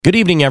Good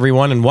evening,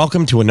 everyone, and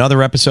welcome to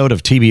another episode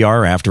of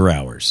TBR After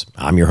Hours.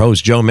 I'm your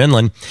host, Joe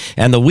Minlin,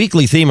 and the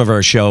weekly theme of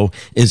our show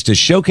is to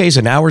showcase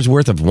an hour's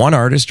worth of one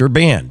artist or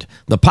band,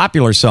 the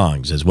popular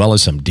songs, as well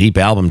as some deep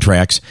album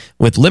tracks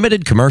with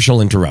limited commercial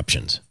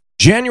interruptions.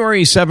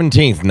 January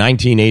 17th,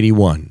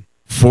 1981,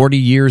 40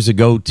 years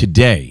ago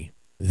today,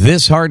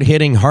 this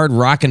hard-hitting,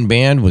 hard-rockin'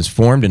 band was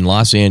formed in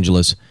Los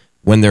Angeles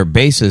when their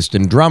bassist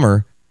and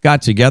drummer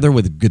got together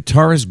with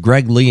guitarist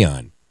Greg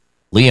Leon.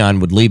 Leon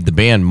would leave the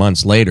band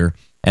months later,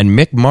 and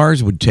Mick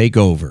Mars would take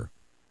over.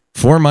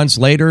 4 months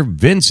later,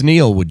 Vince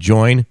Neil would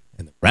join,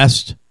 and the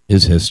rest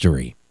is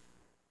history.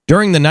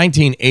 During the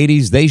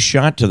 1980s, they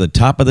shot to the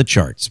top of the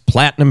charts,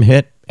 platinum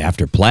hit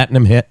after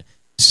platinum hit,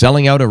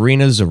 selling out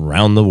arenas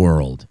around the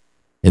world.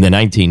 In the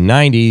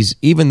 1990s,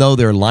 even though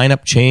their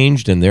lineup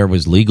changed and there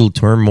was legal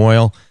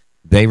turmoil,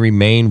 they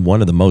remained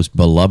one of the most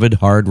beloved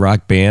hard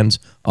rock bands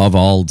of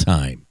all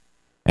time.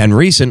 And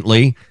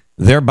recently,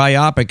 their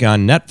biopic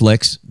on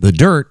Netflix, The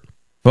Dirt,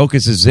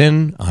 focuses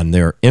in on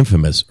their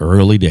infamous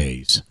early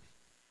days.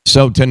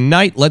 So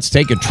tonight, let's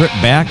take a trip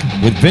back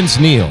with Vince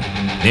Neil,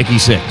 Nikki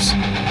Sixx,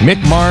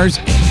 Mick Mars,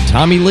 and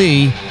Tommy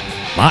Lee,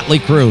 Motley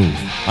Crue,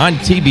 on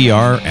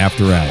TBR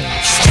After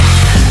Hours.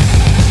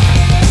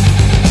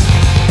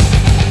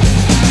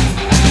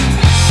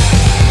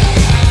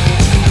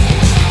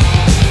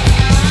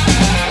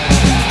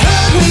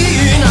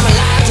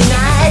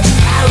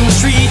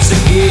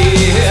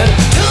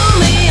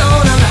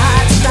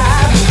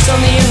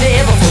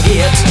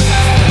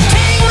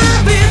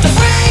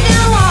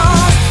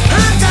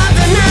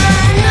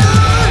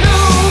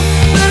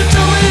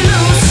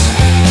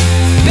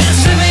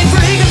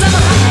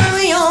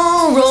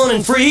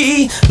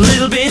 Free, a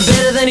little bit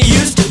better than it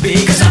used to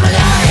be.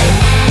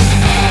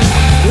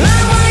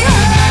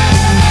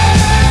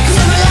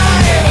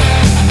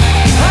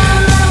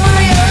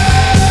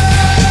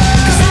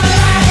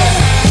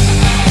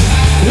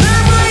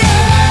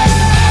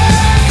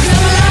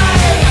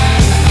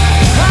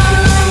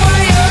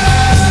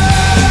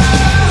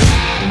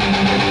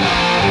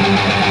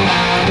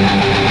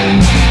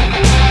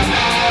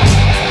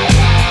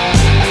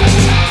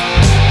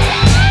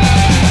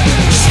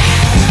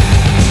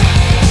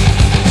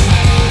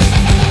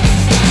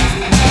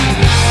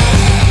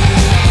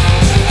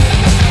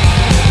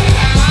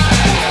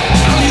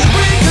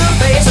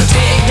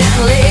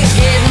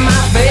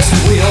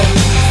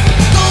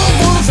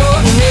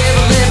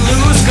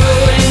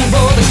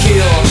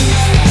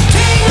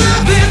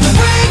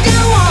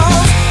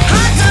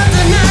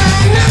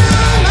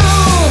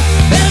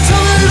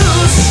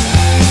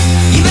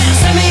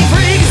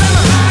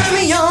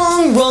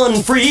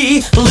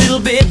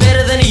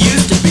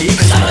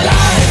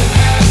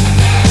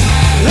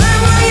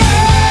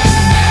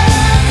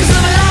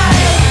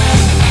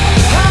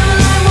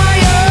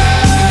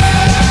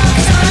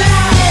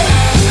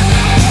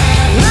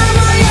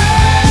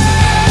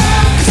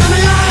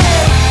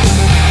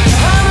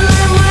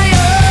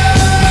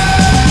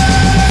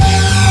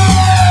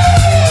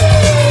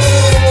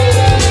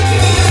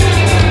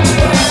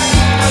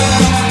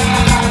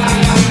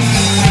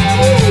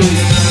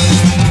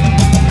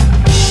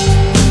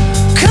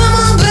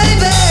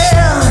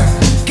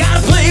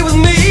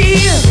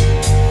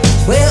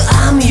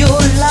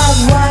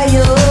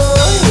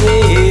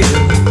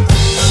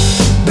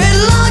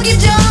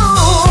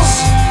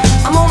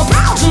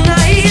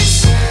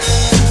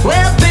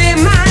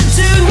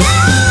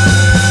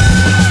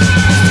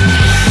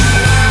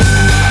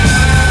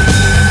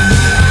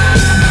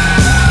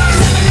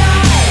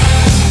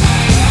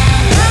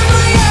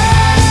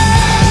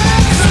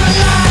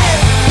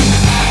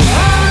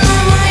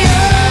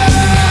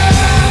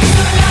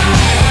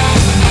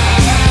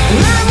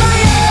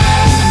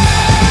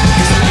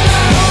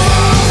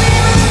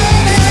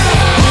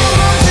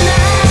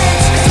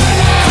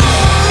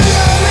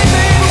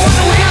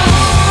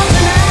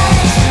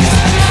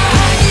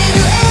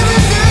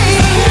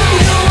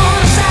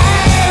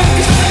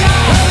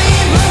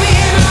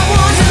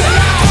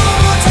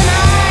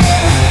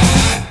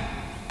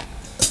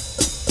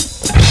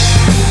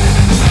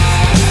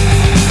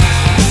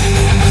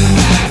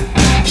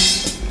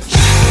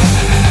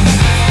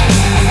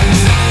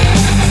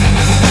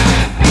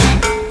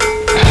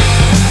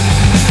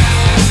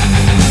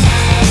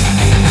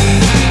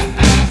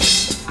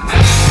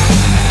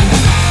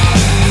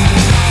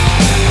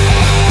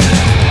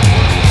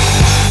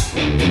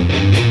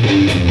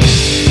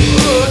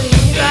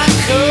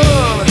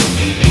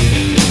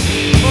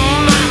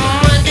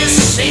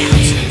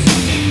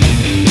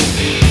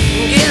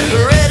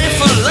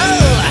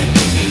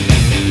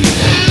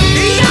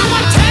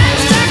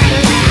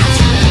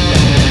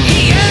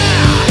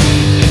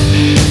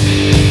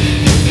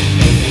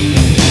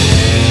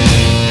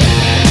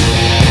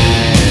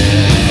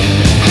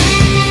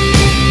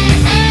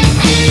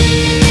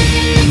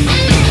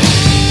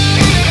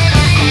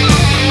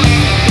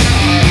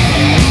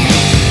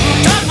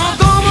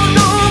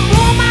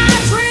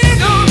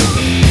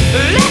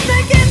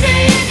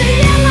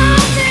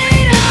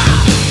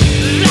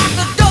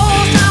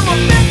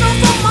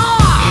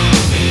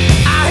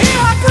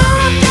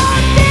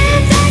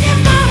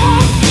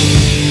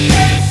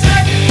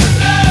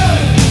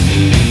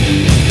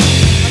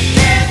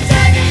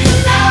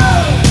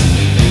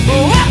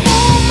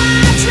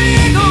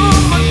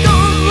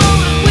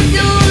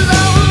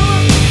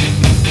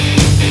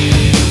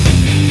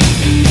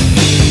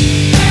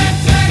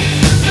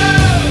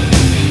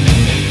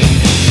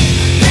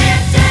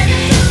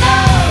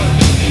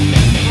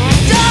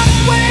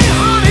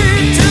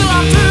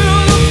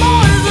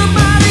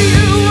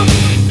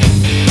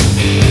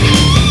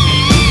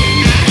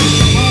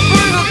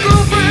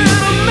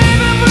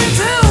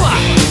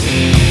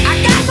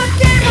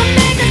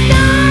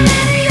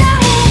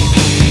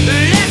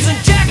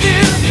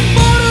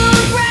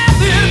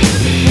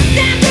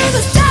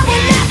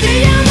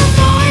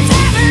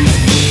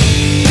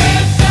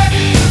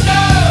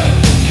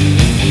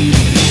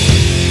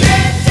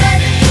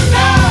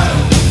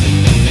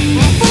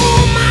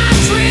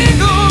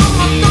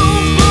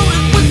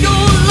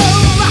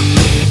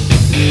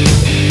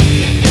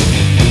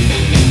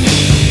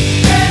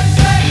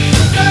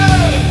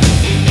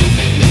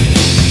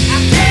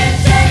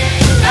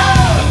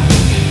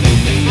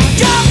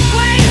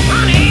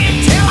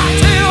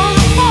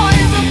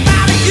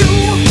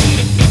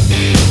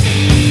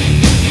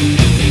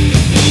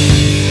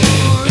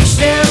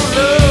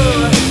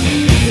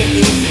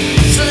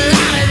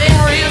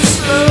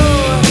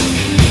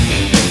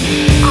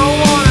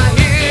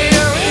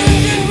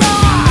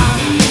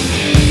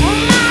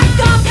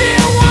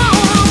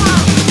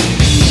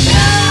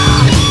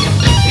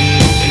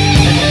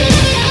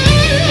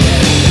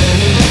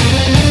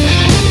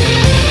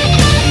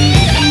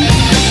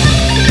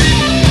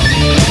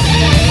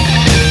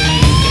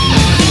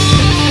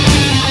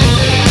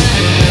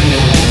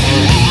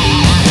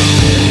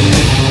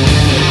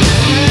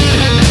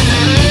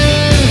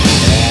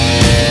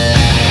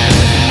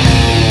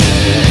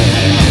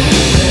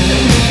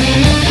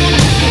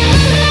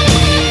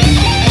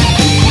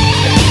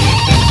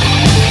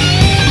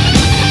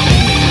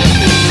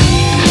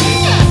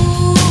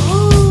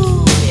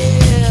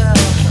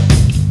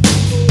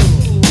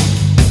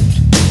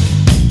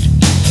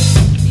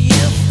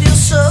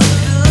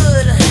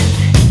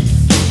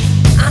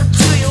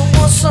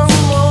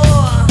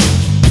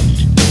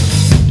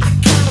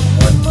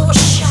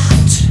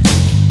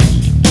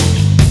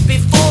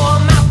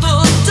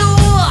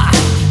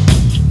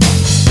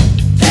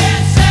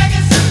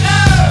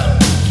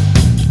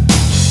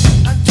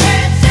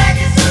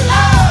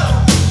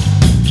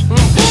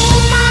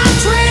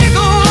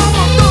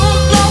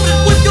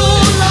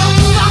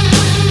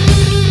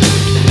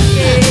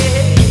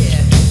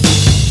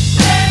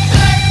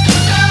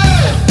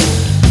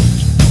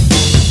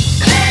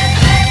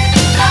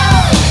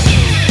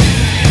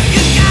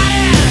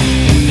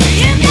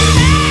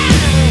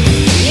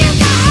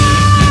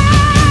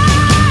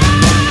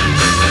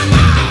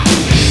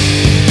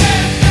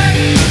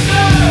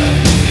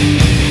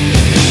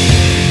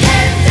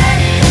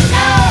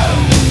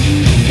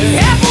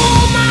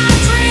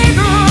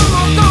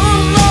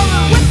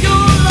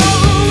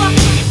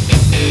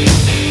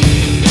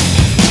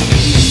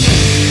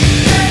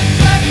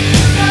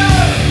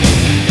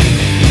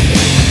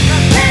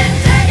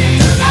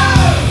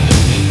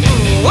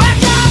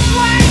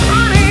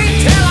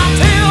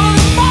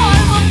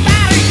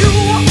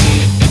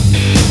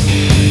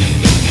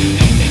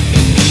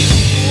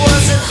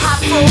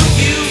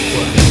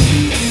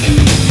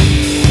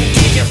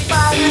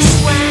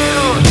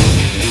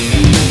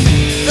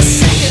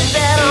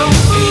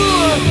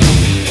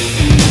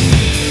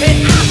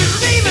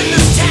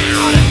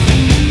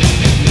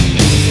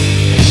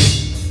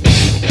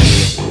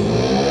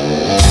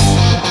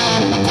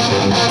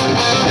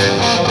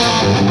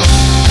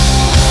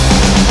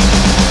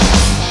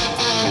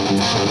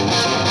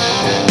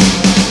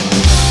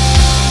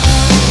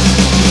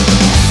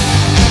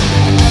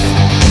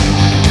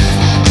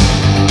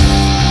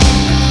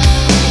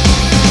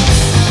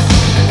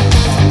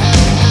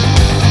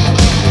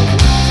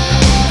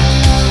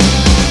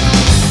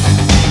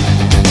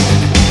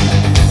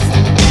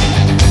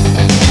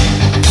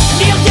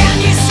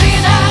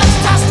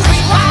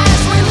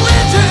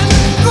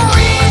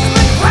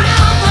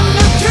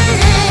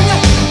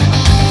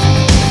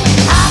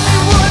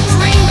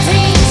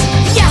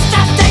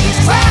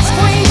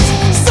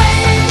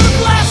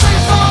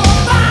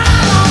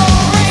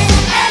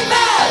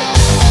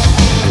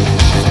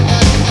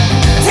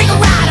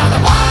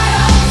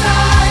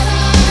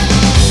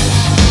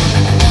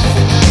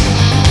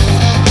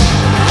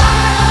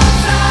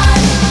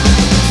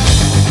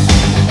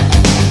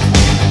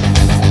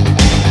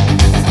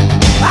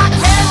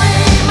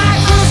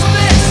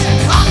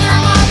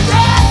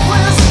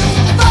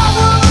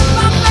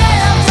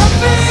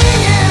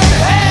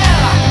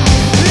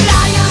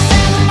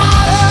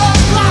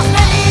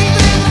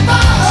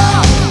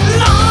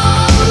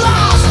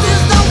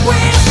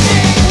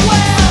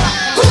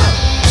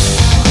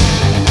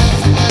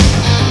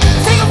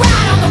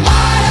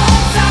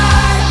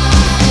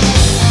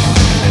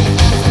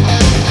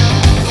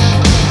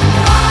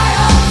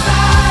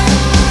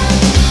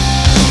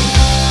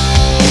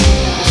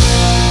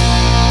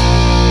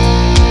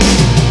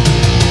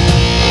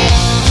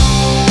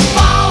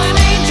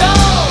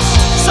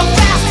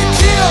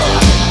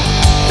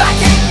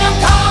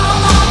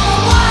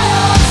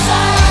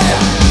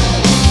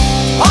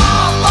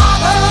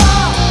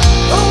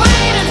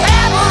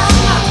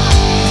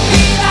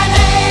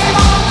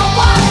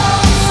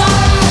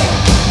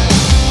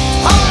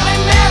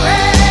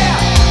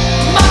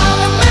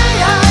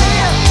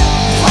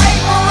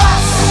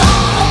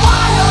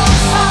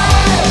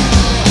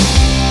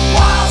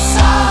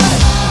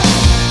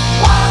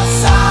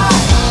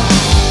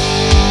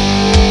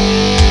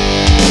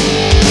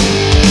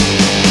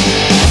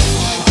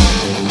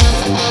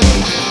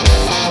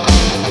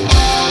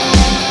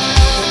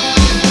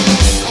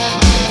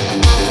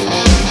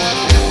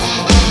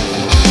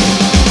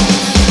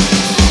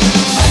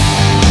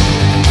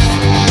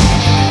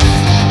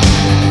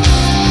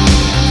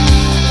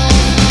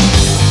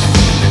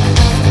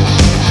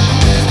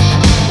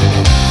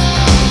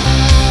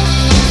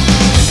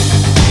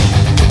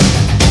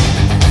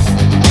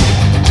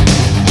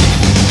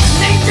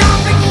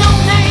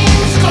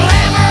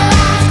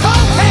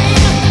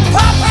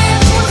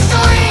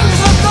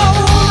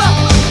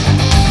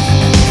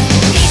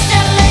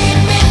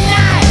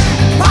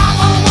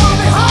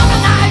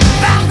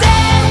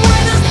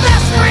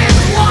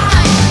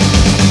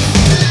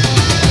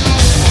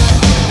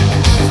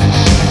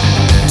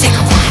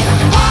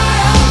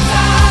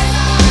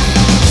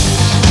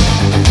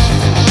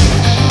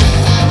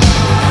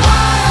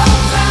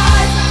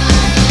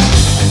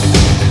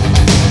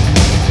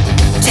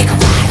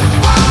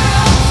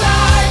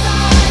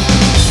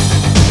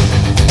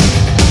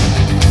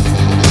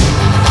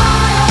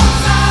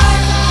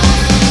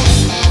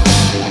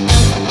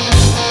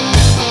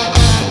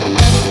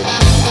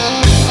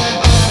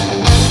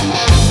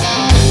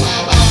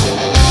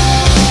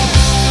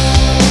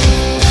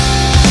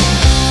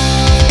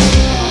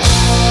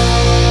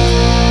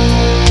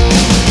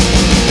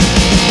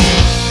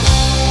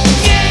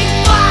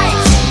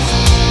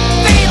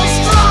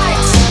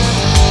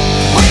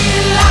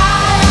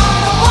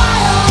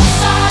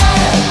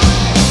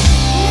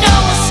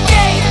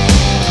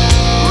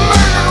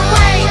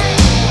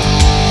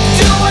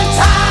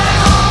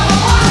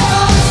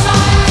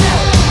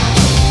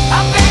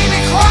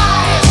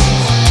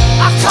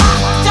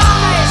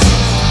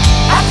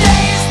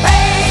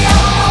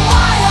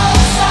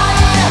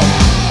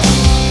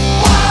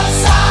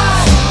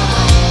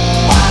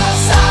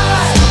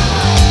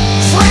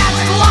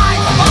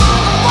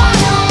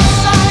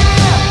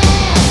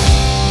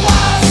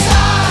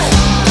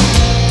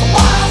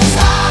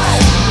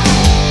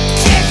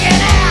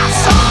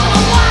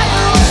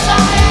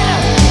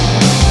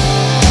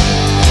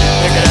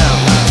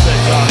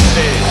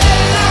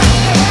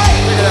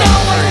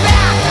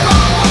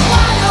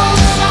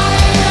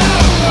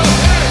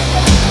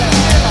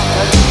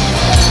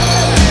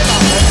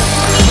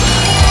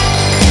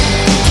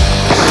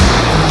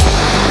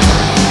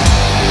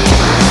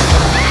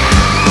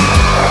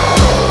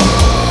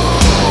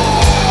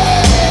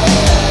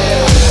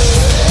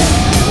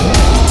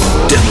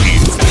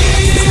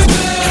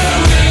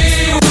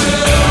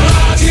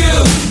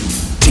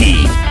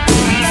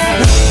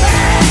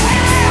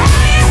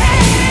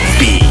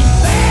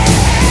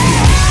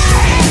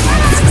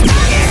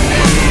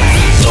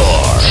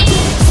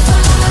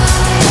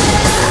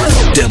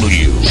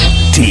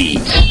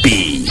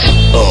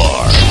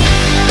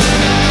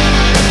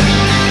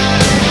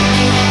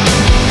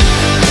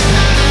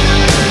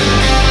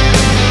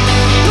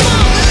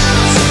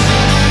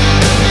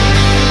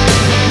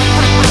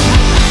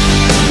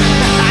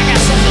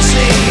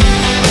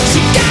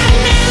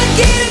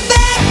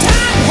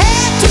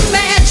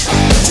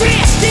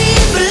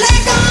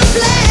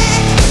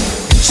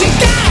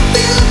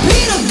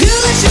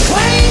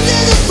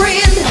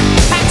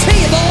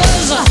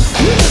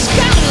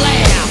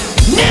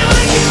 Now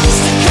I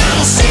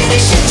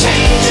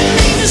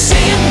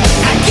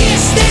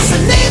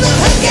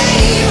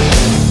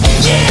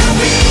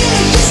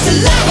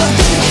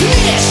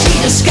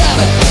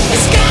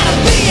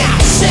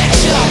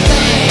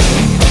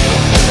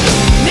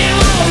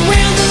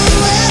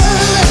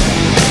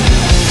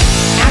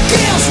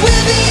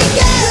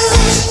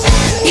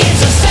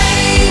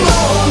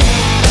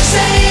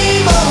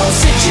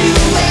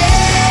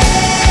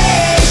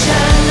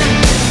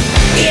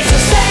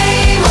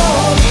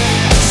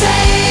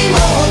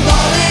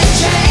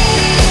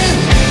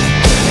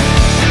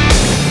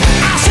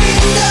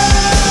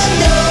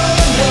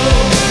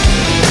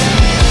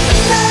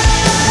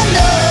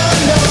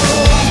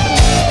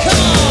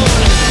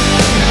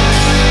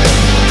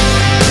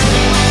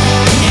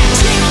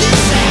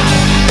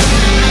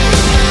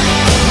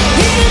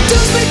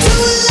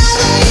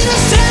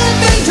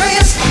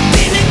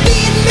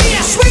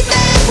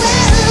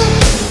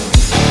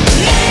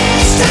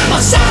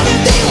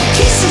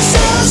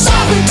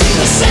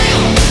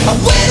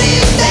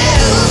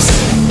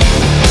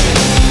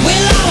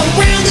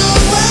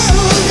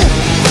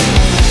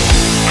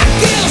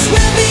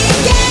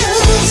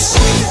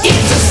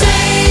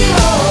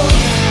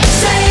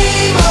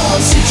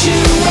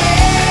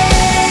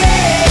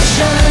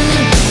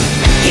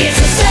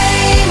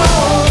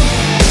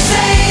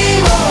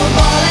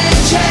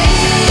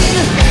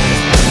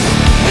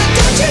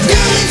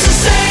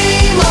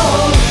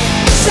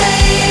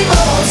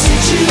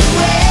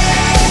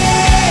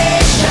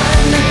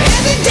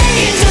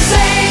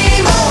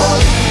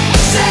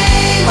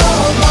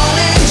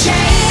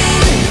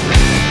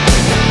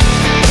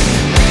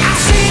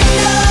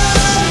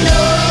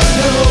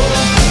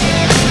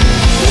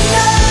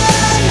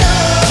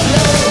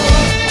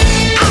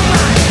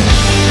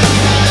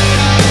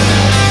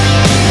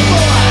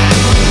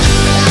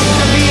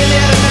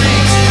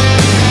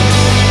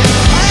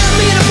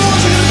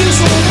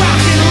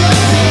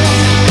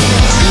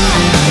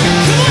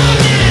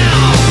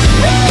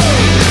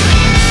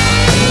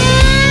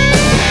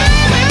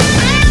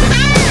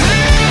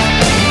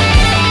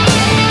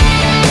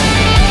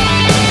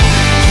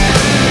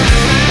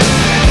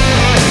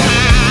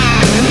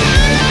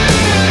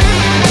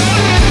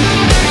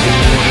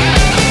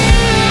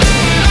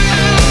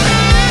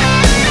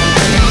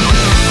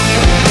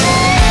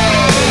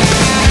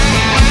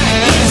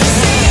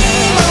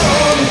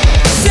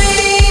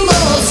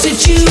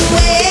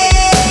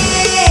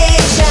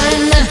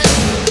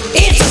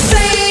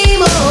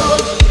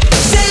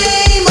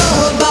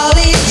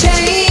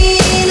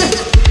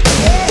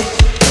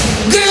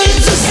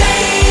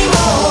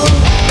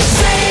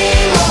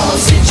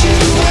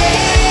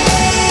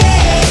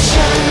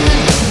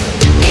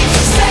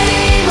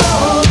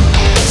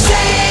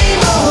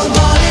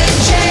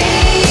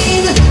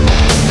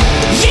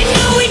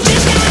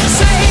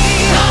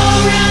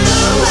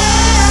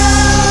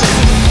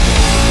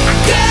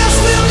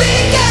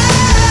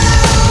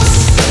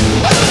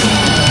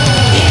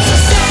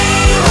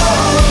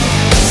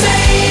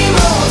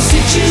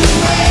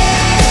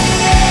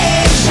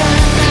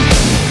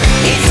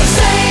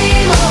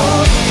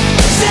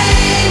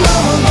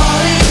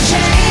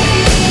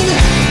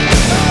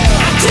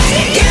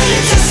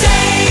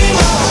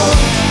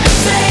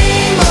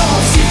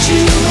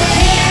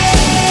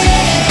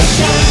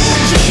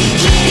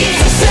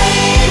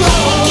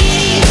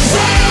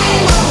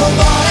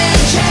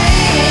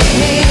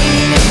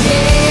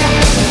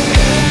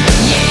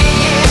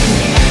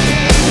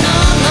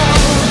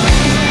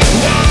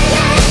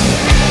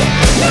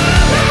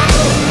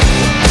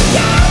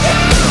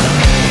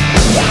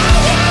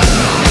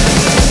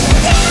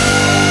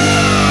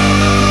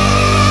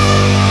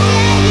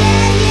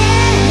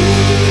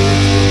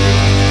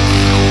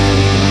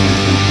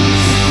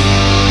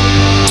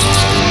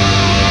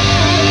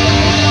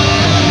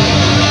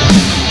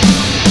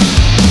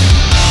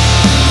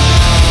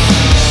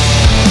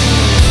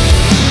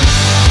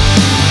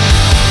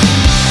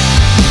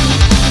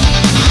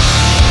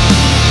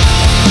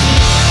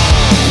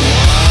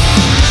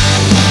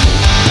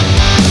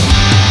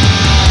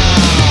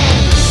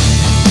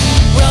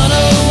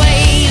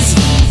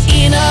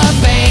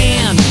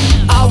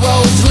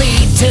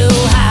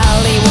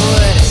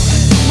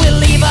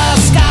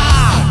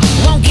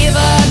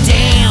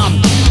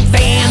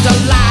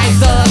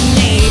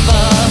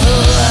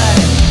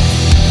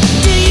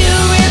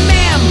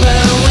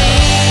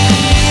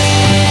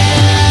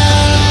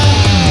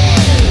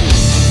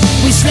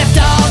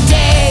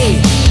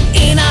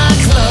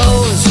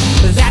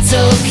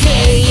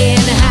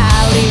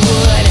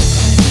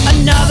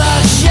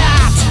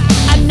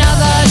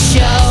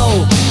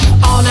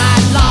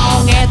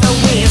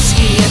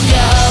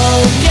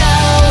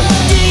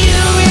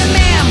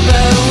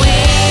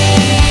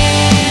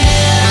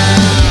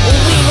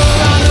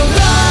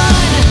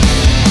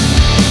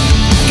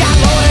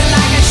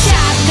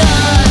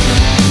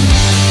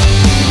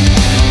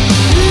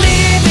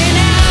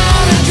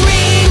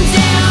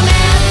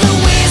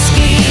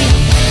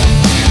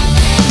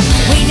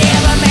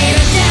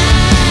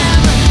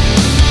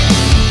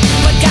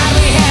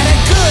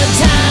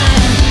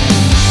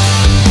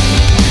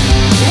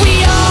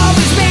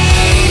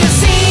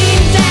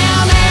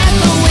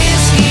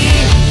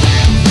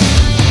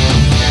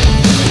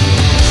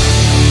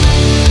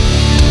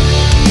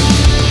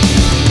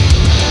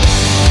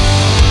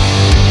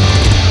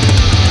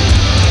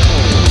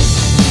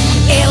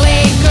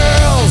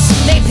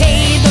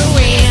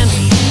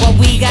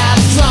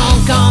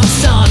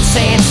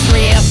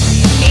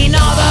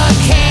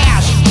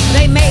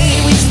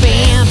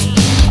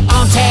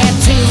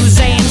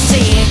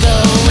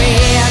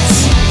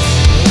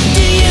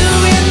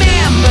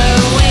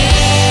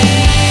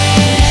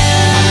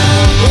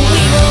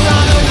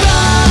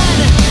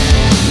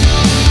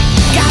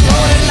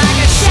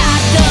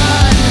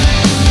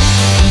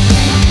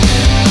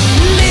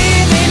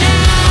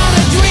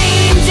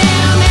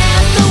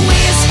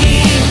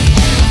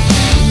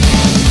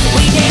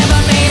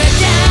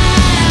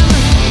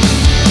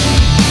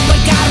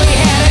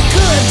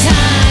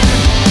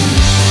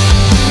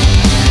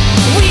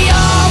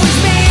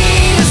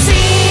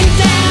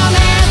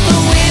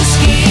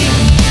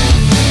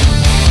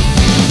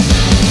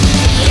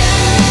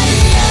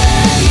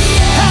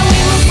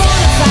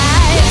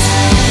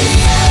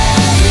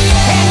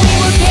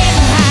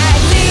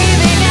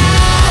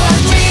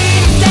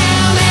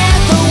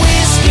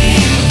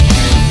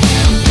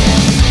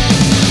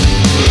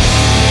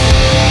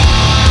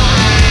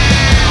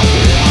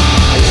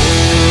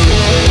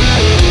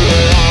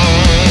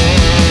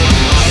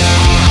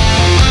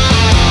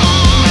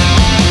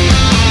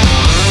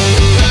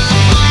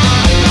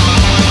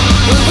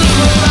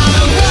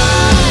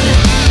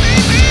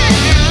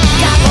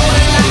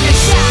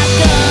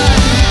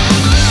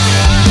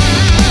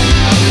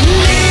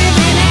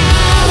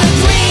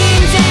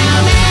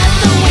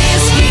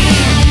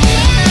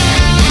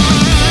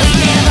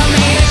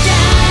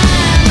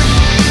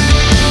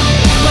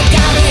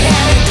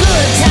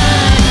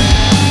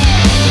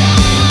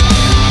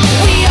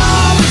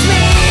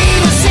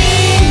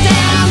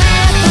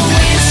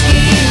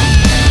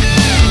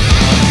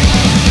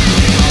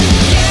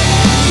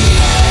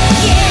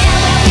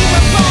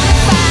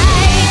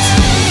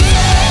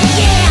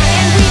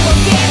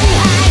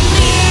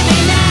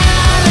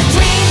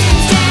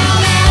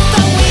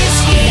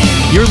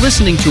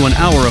listening to an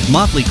hour of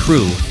Motley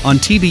Crue on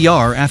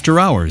TBR After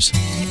Hours.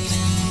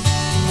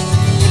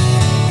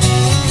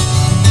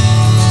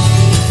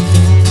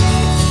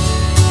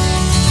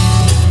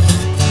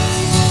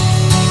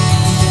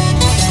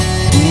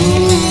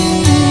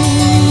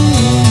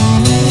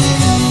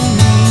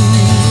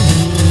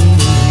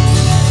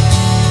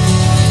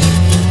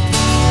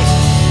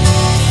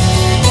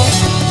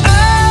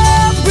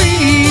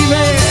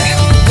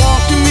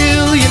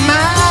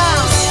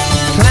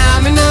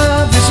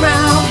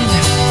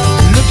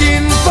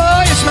 Looking for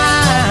your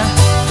smile.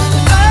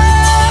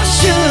 Oh,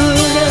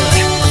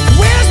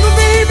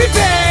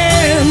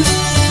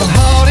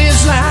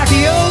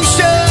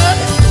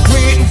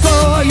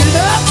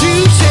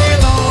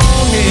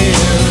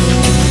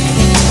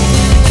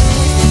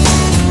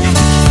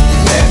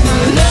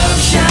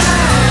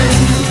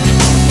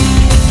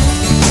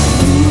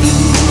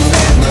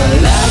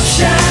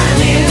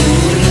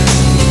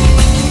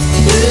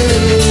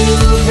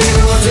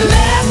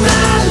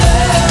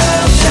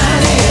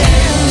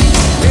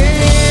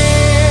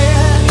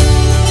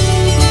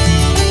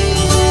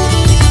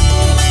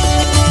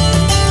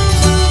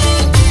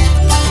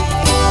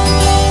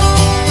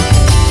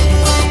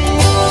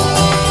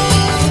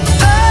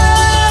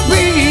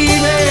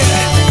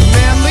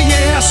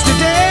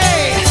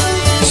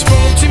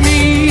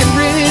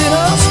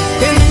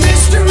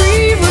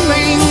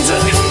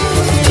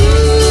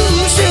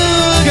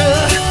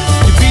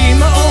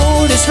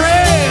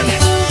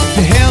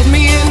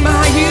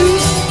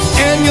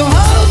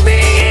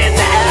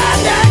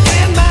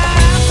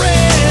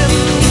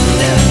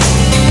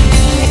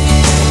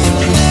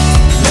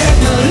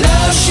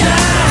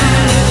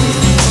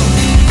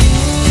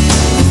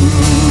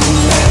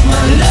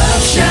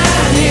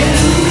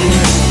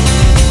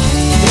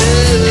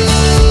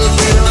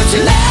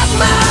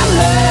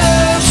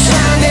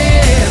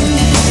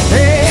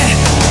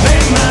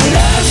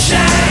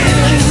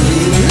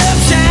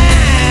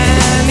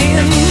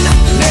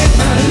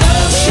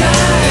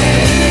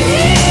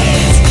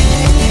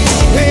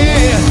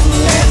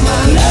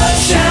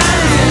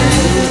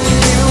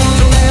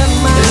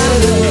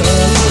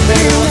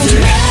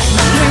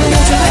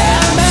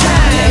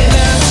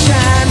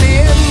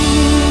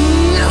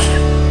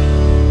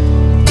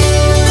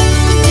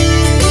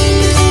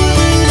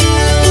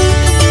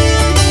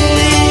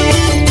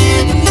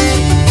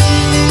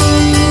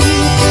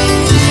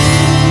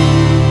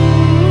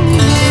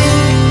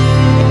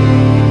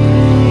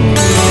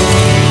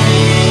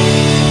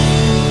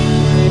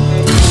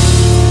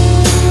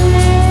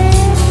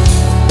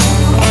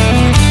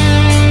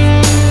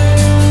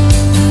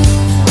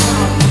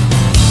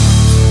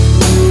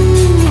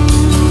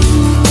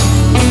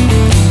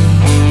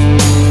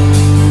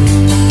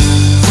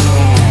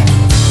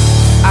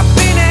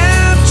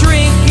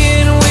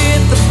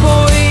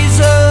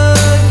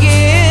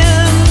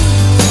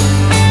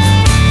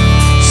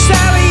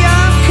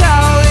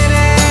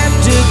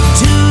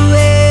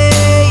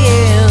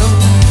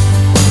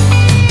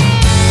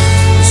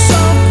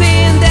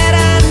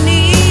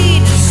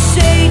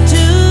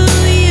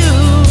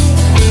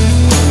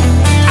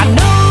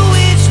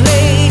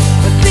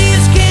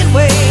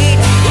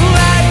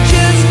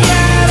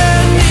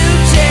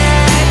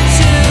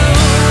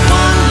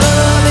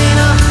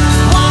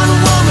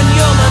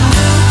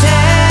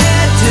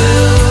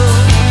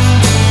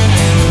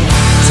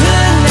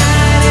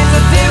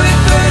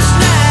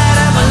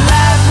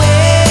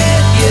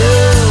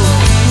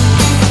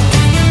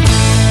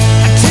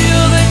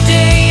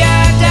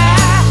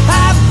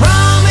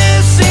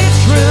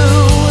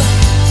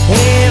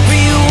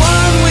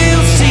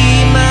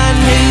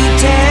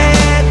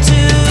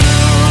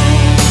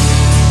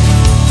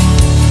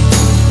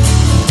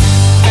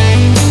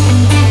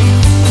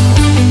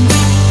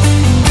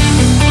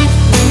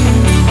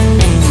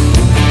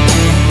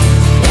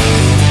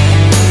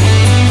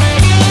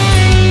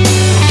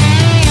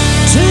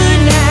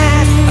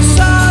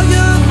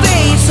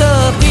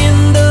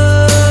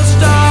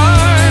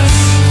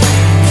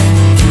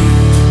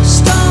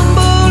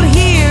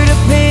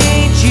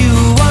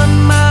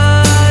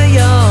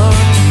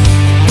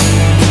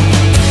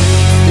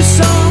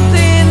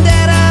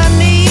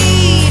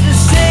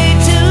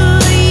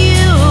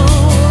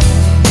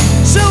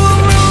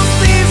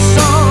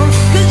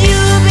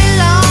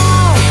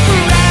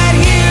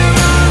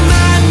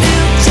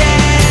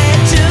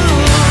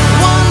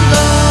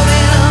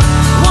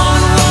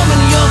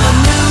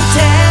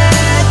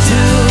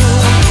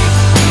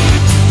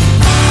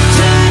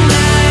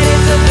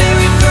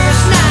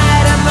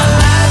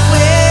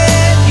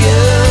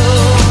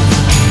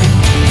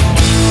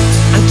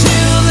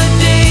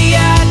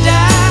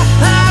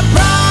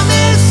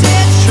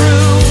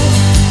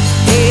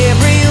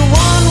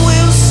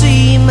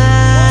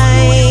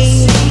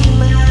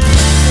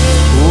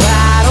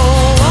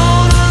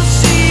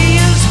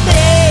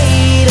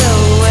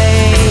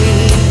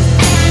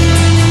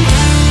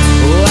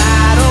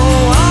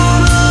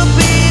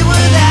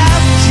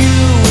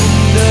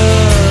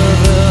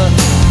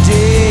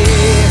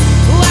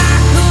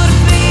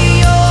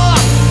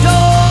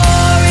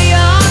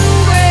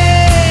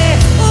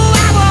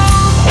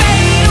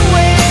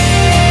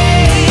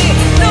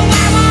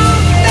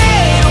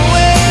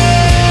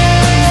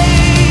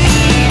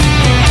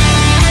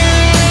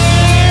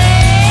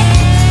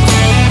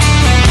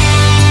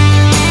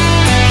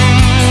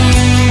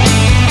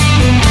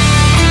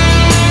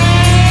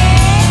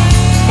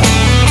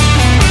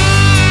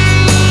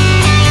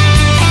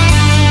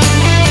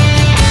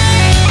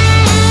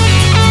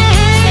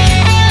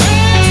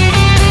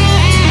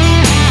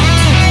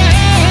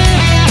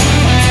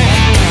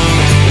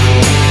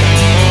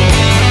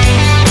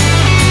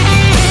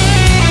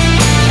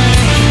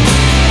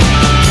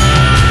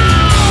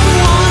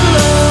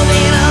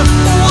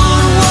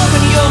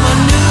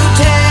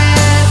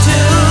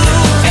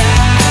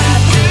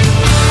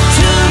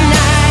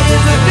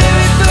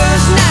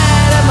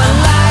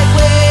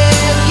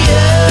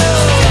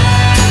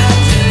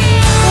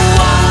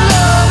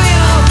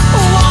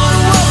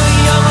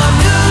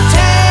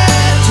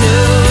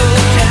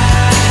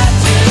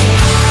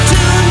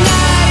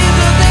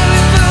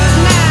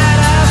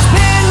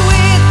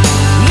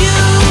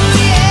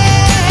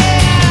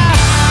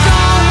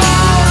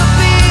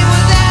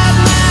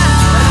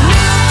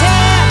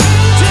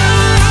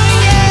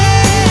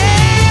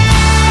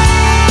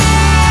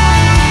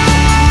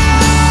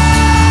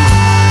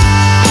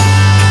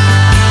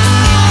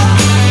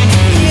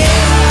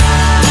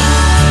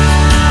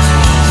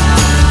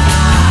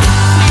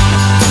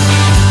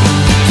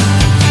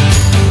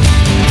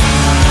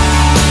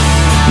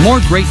 More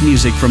great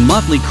music from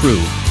Motley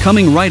Crue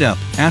coming right up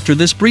after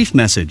this brief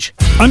message.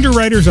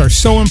 Underwriters are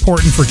so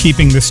important for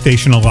keeping this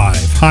station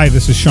alive. Hi,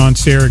 this is Sean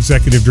Sayre,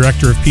 Executive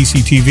Director of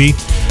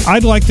PCTV.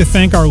 I'd like to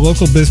thank our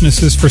local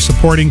businesses for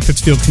supporting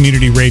Pittsfield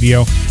Community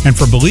Radio and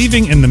for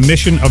believing in the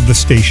mission of the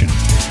station.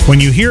 When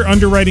you hear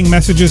underwriting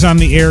messages on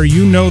the air,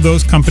 you know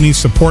those companies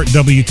support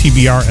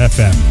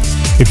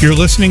WTBR-FM. If you're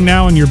listening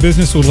now and your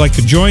business would like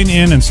to join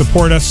in and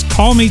support us,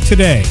 call me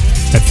today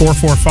at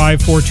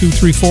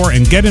 445-4234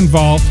 and get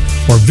involved,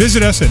 or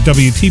visit us at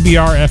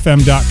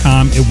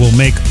WTBRFM.com. It will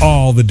make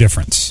all the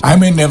difference. I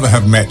may never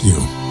have met you.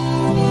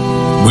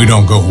 We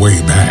don't go way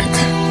back.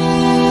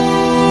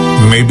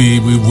 Maybe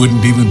we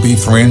wouldn't even be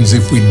friends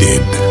if we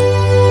did.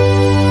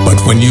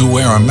 But when you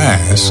wear a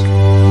mask,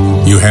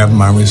 you have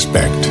my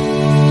respect.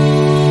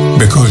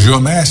 Because your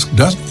mask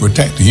doesn't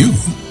protect you.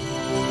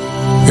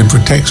 It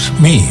protects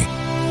me.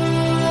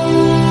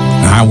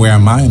 I wear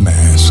my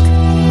mask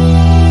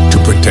to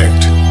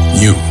protect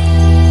you.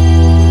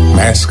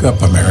 Mask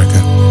up, America.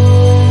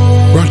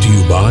 Brought to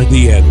you by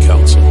the Ad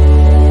Council.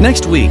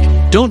 Next week,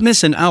 don't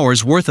miss an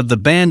hour's worth of the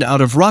band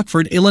out of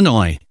Rockford,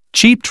 Illinois,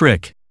 Cheap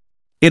Trick.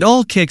 It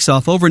all kicks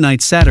off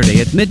overnight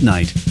Saturday at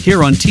midnight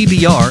here on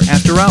TBR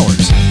After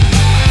Hours.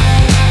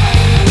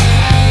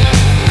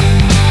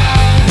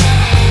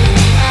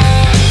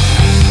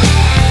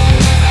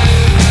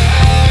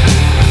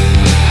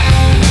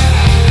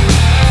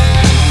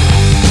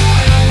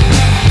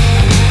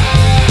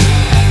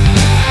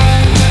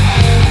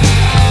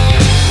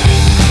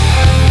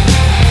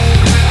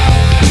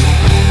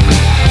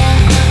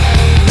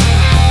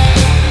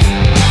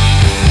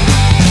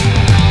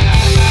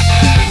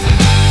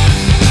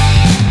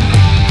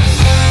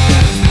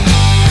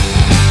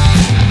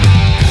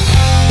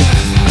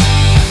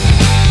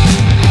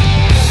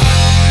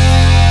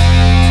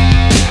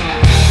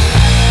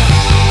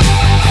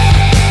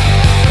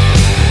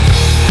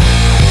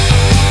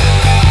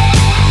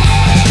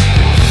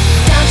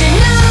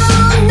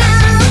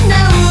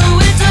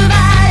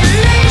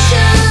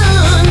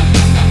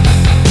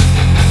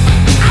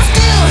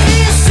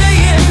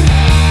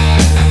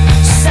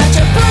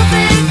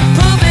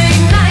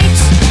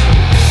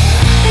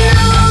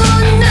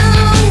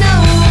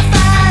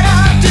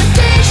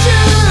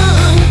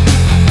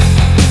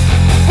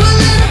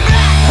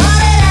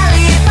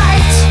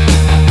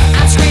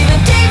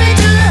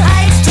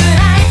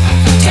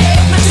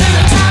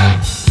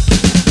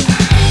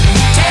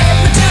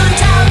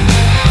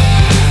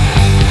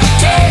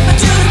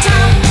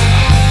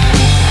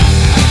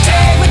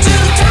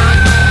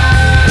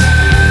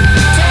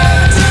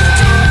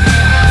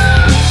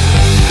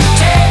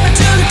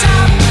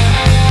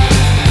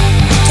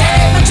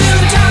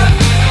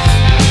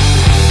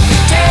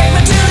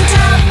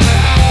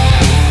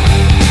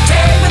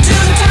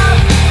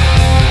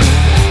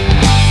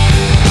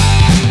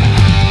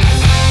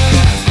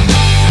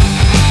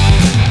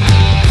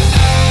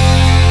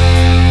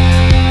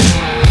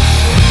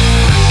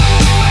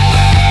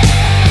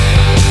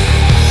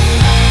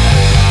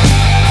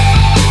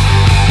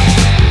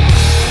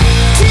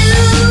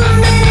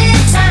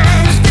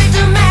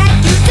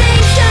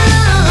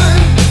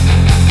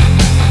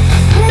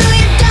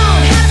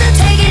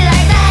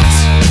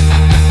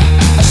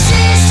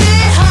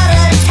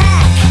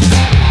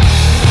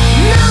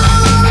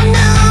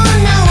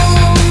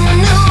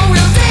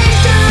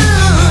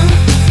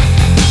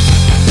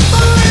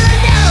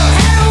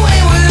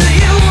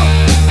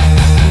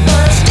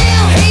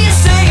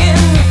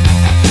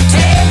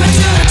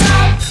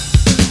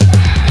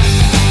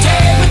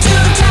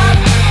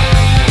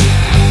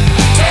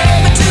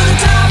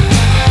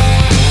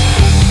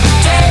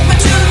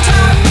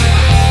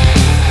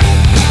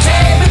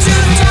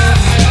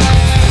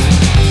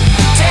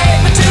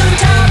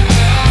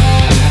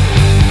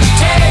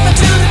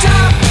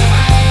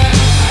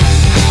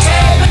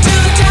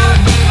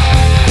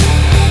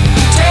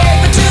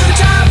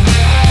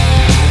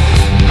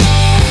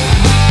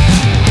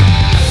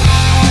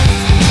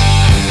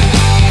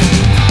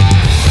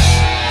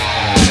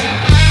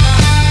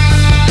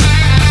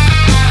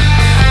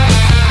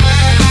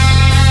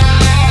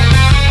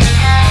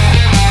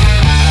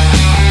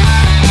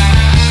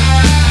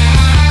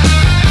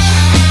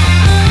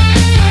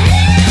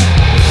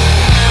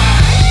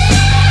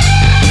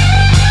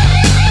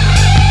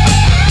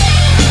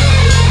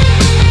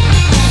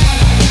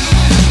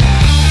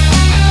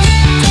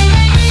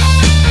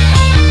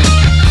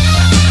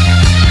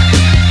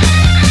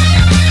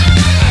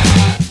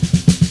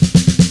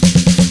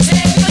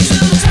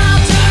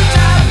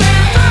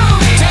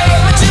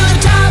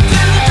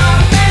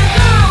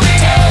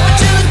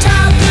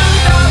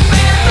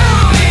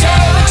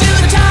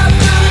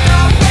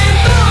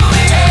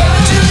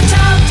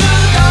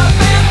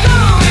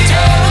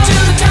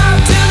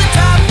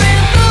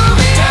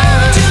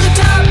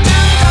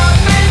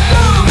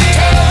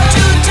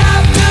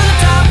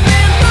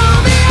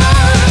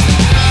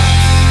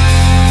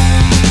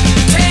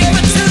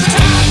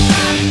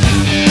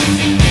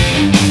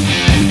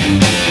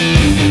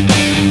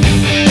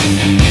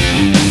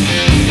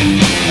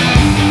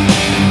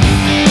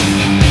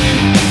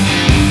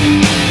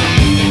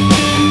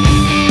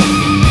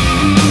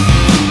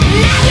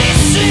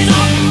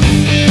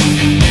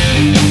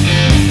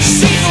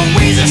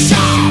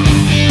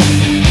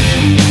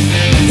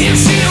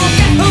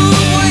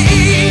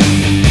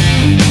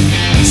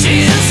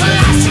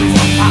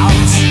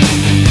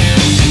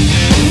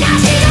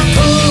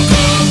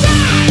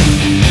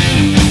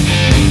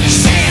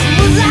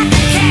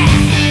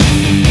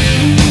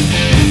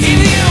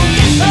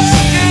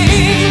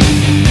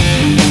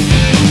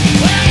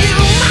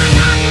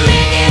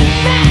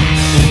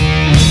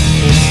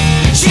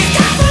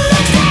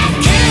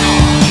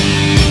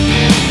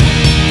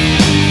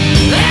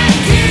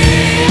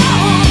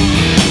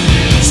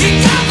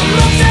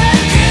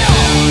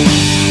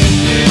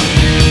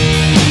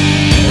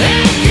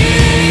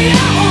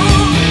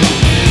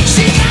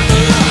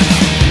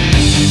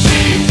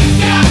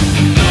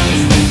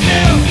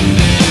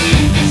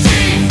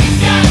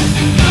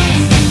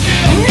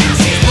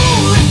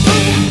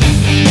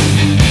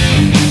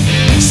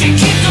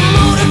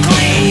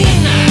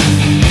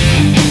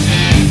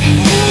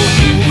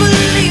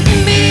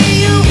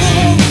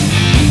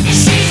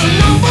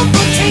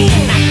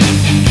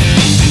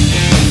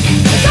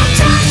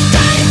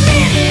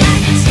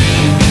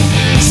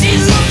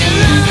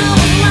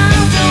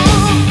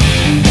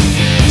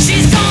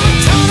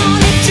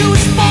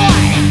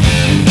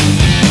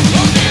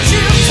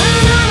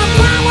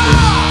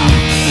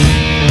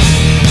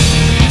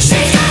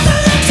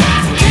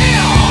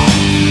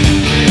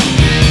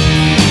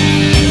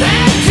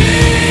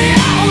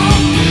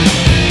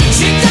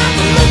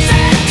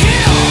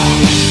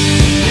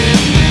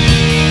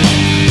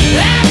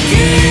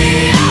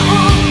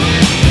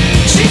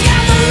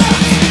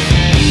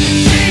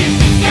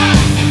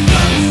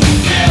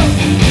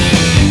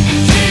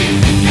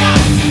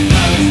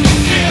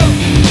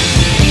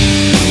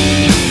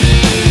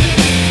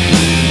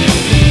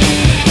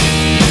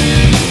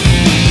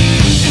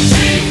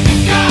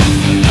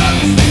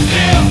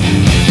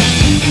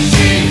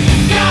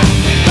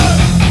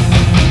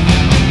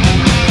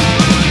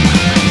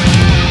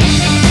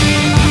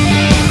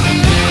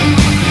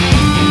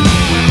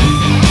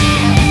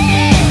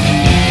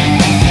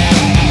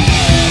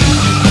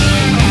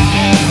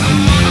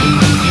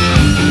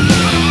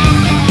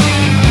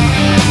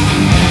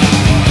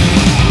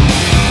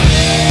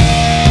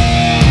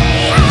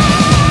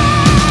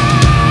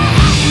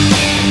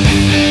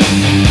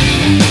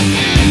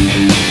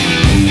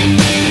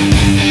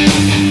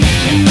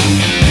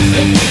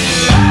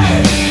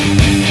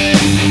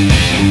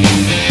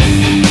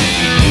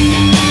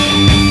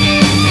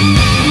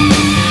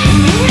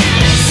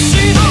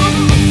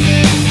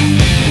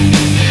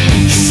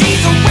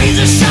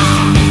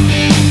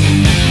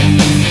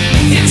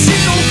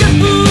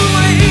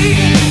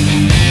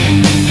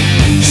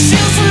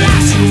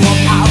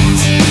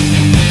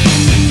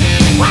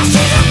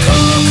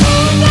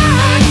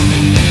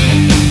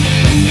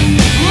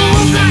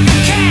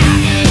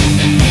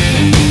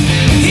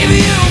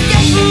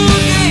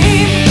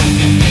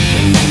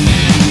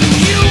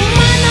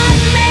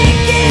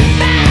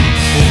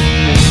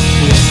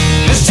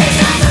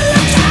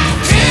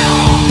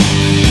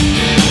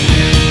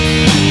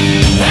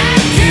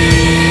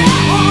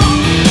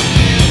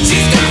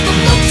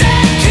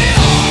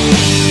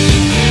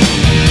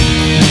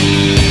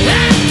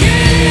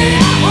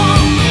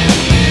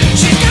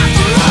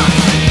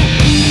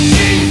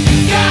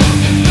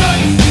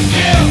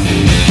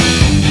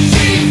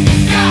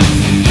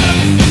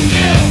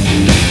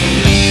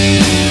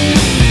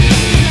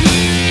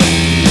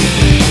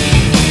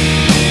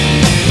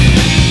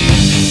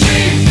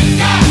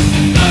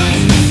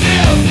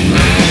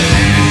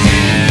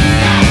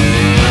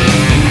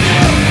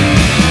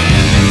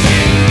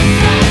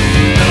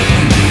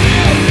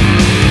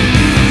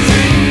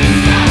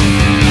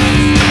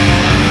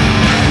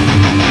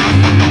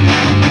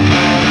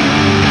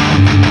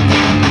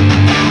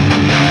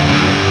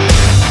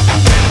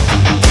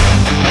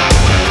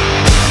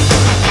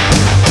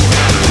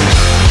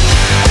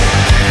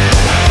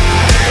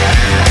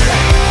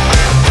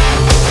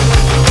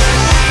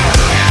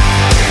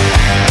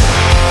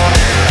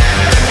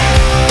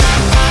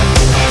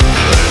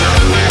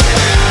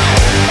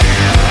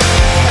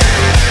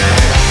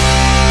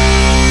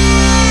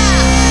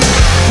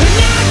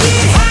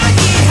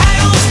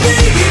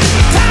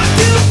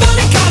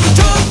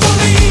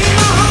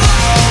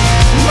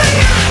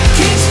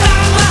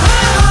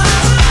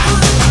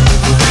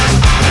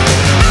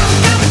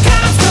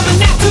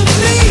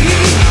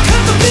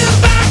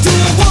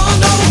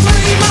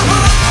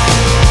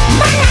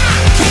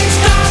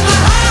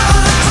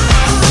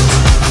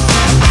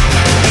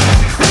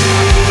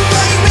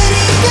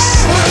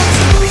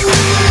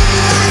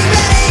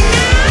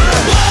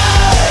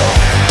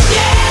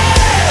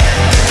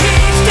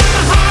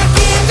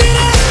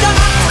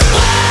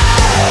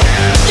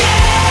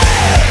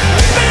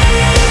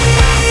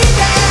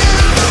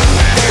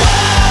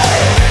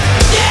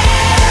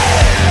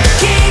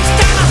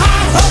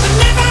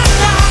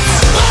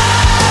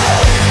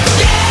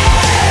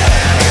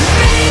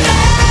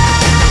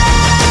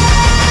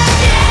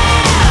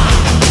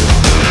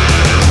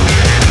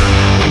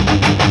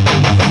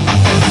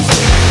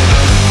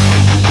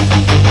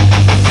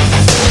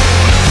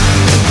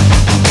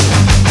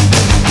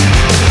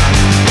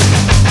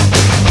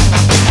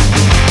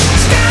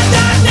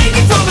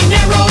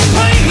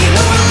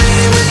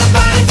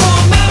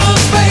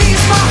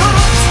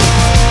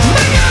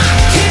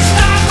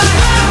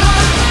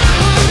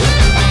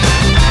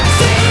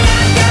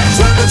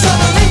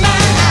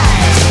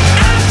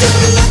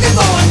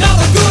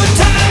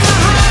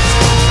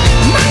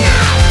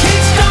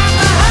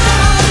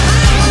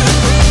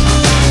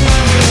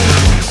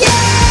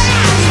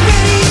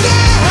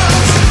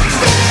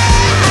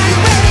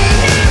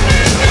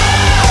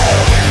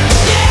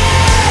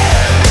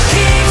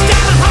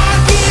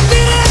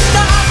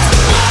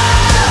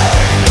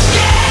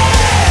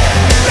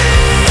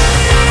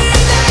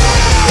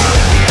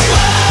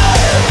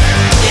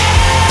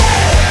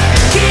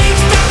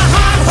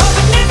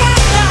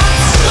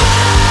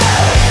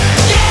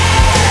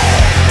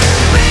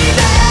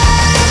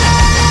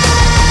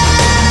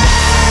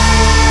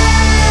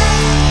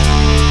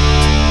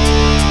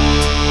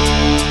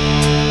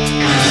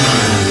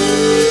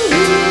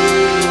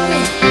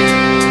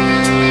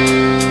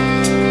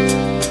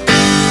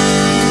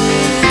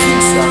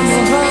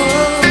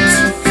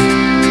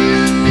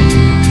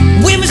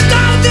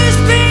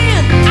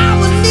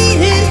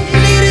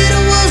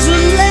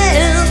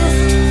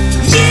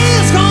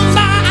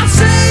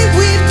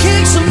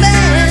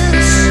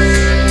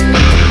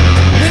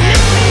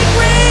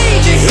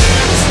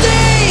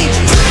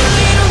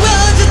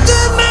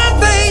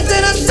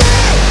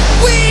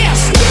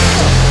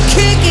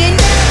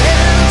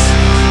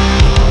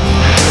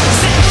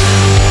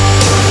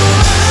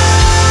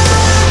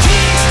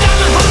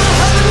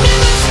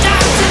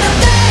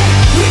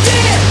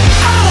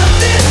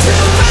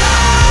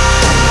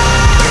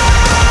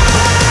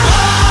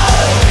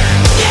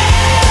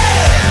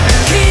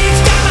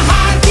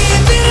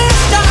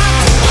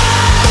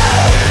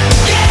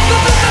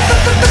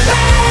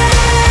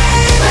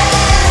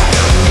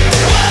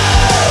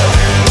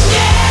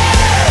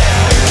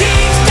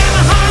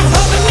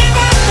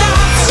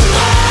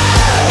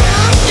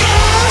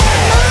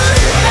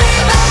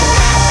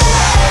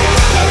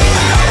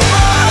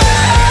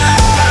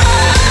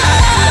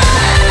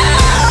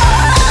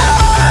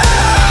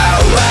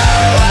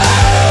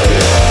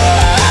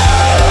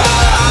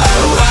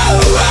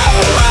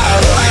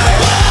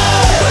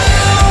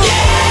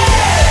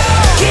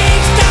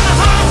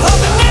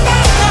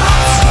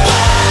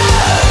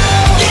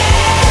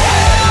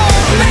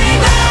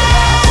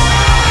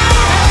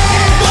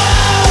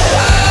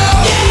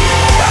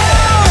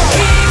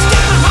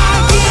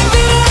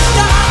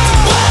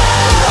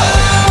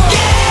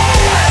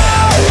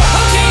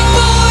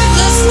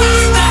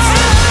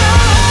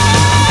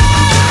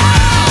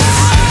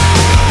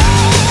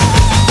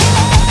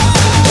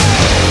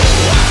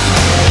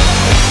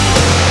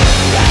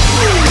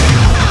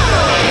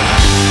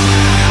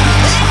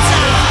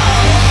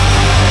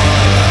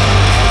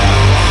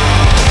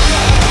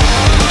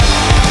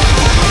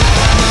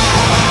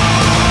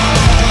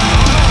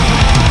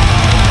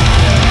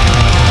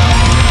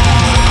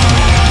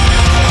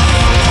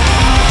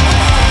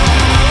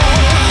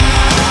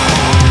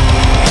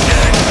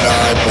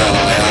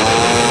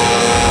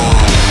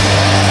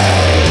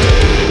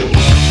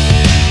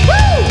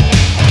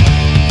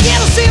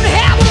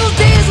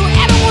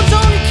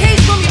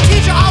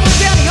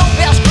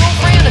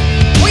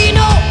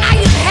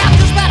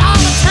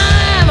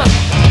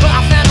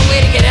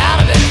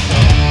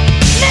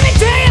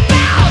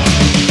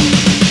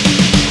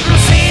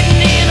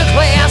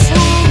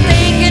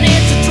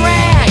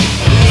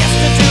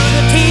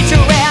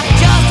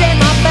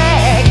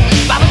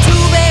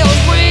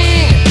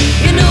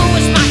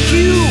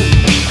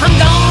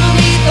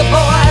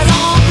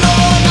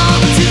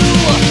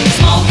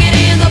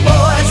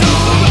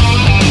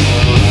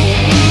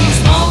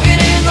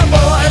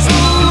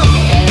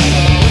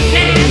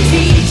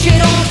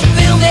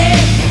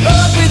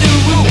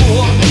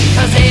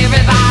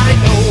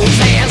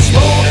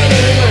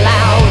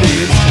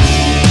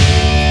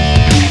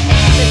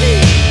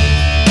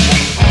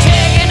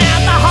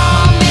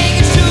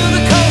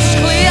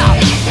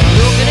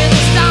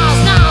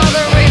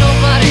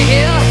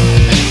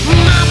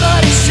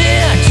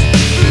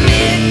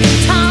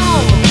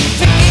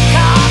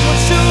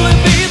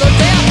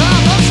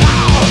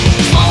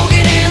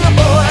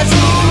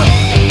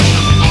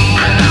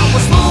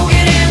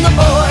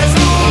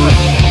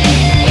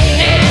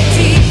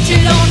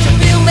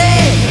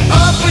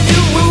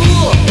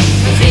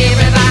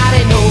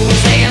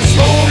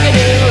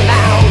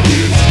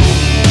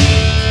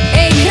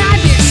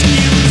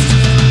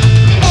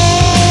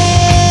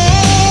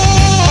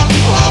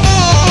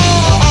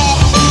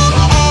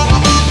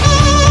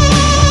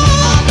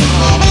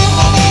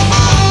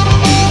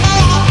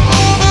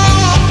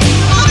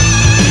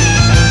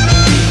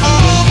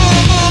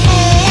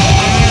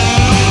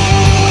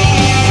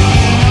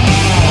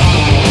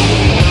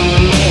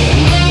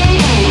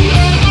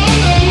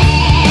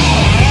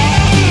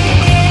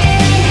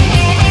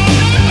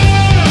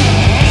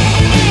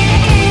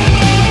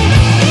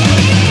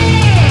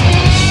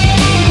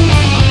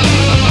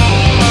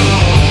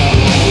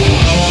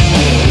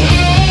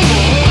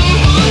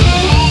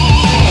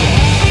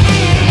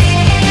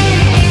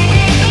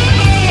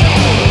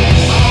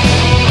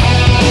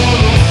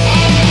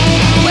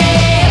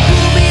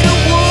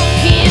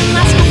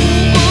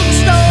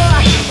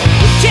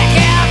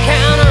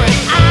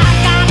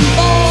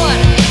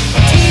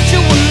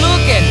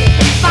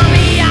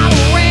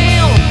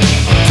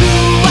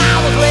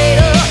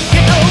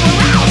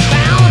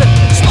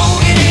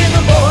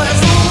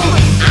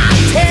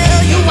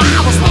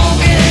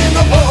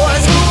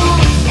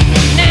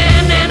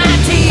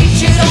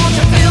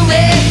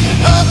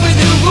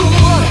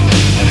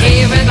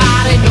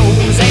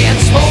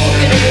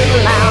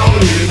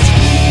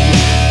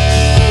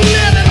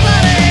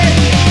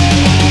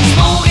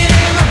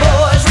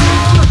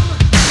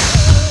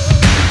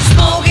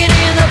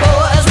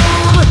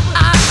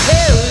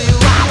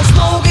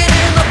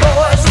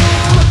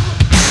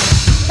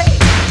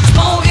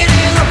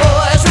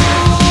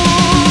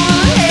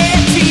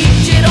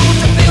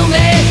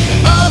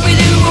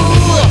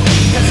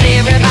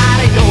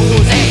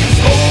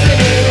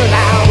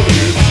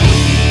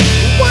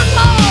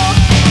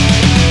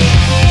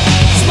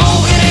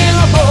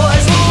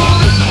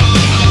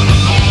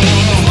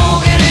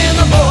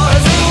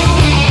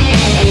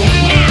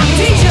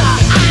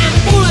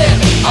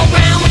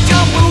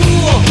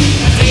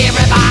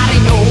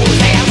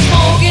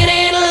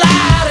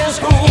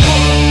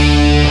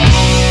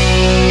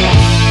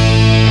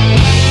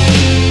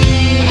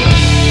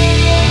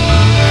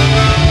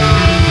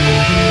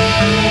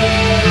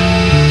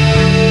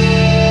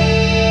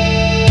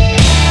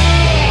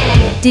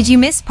 Did you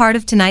miss part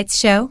of tonight's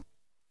show?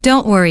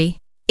 Don't worry.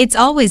 It's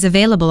always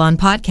available on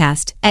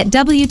podcast at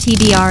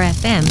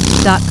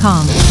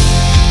WTBRFM.com.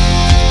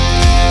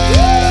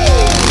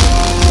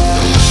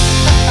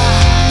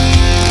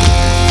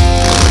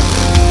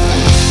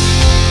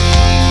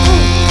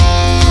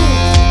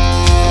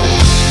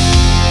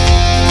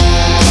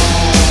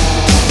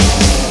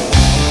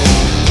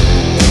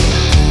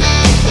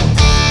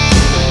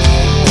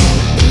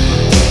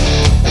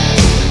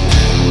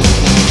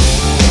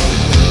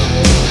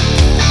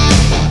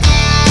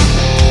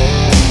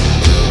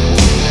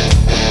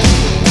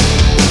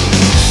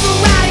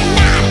 Friday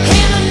night,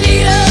 and I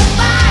need a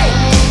fight.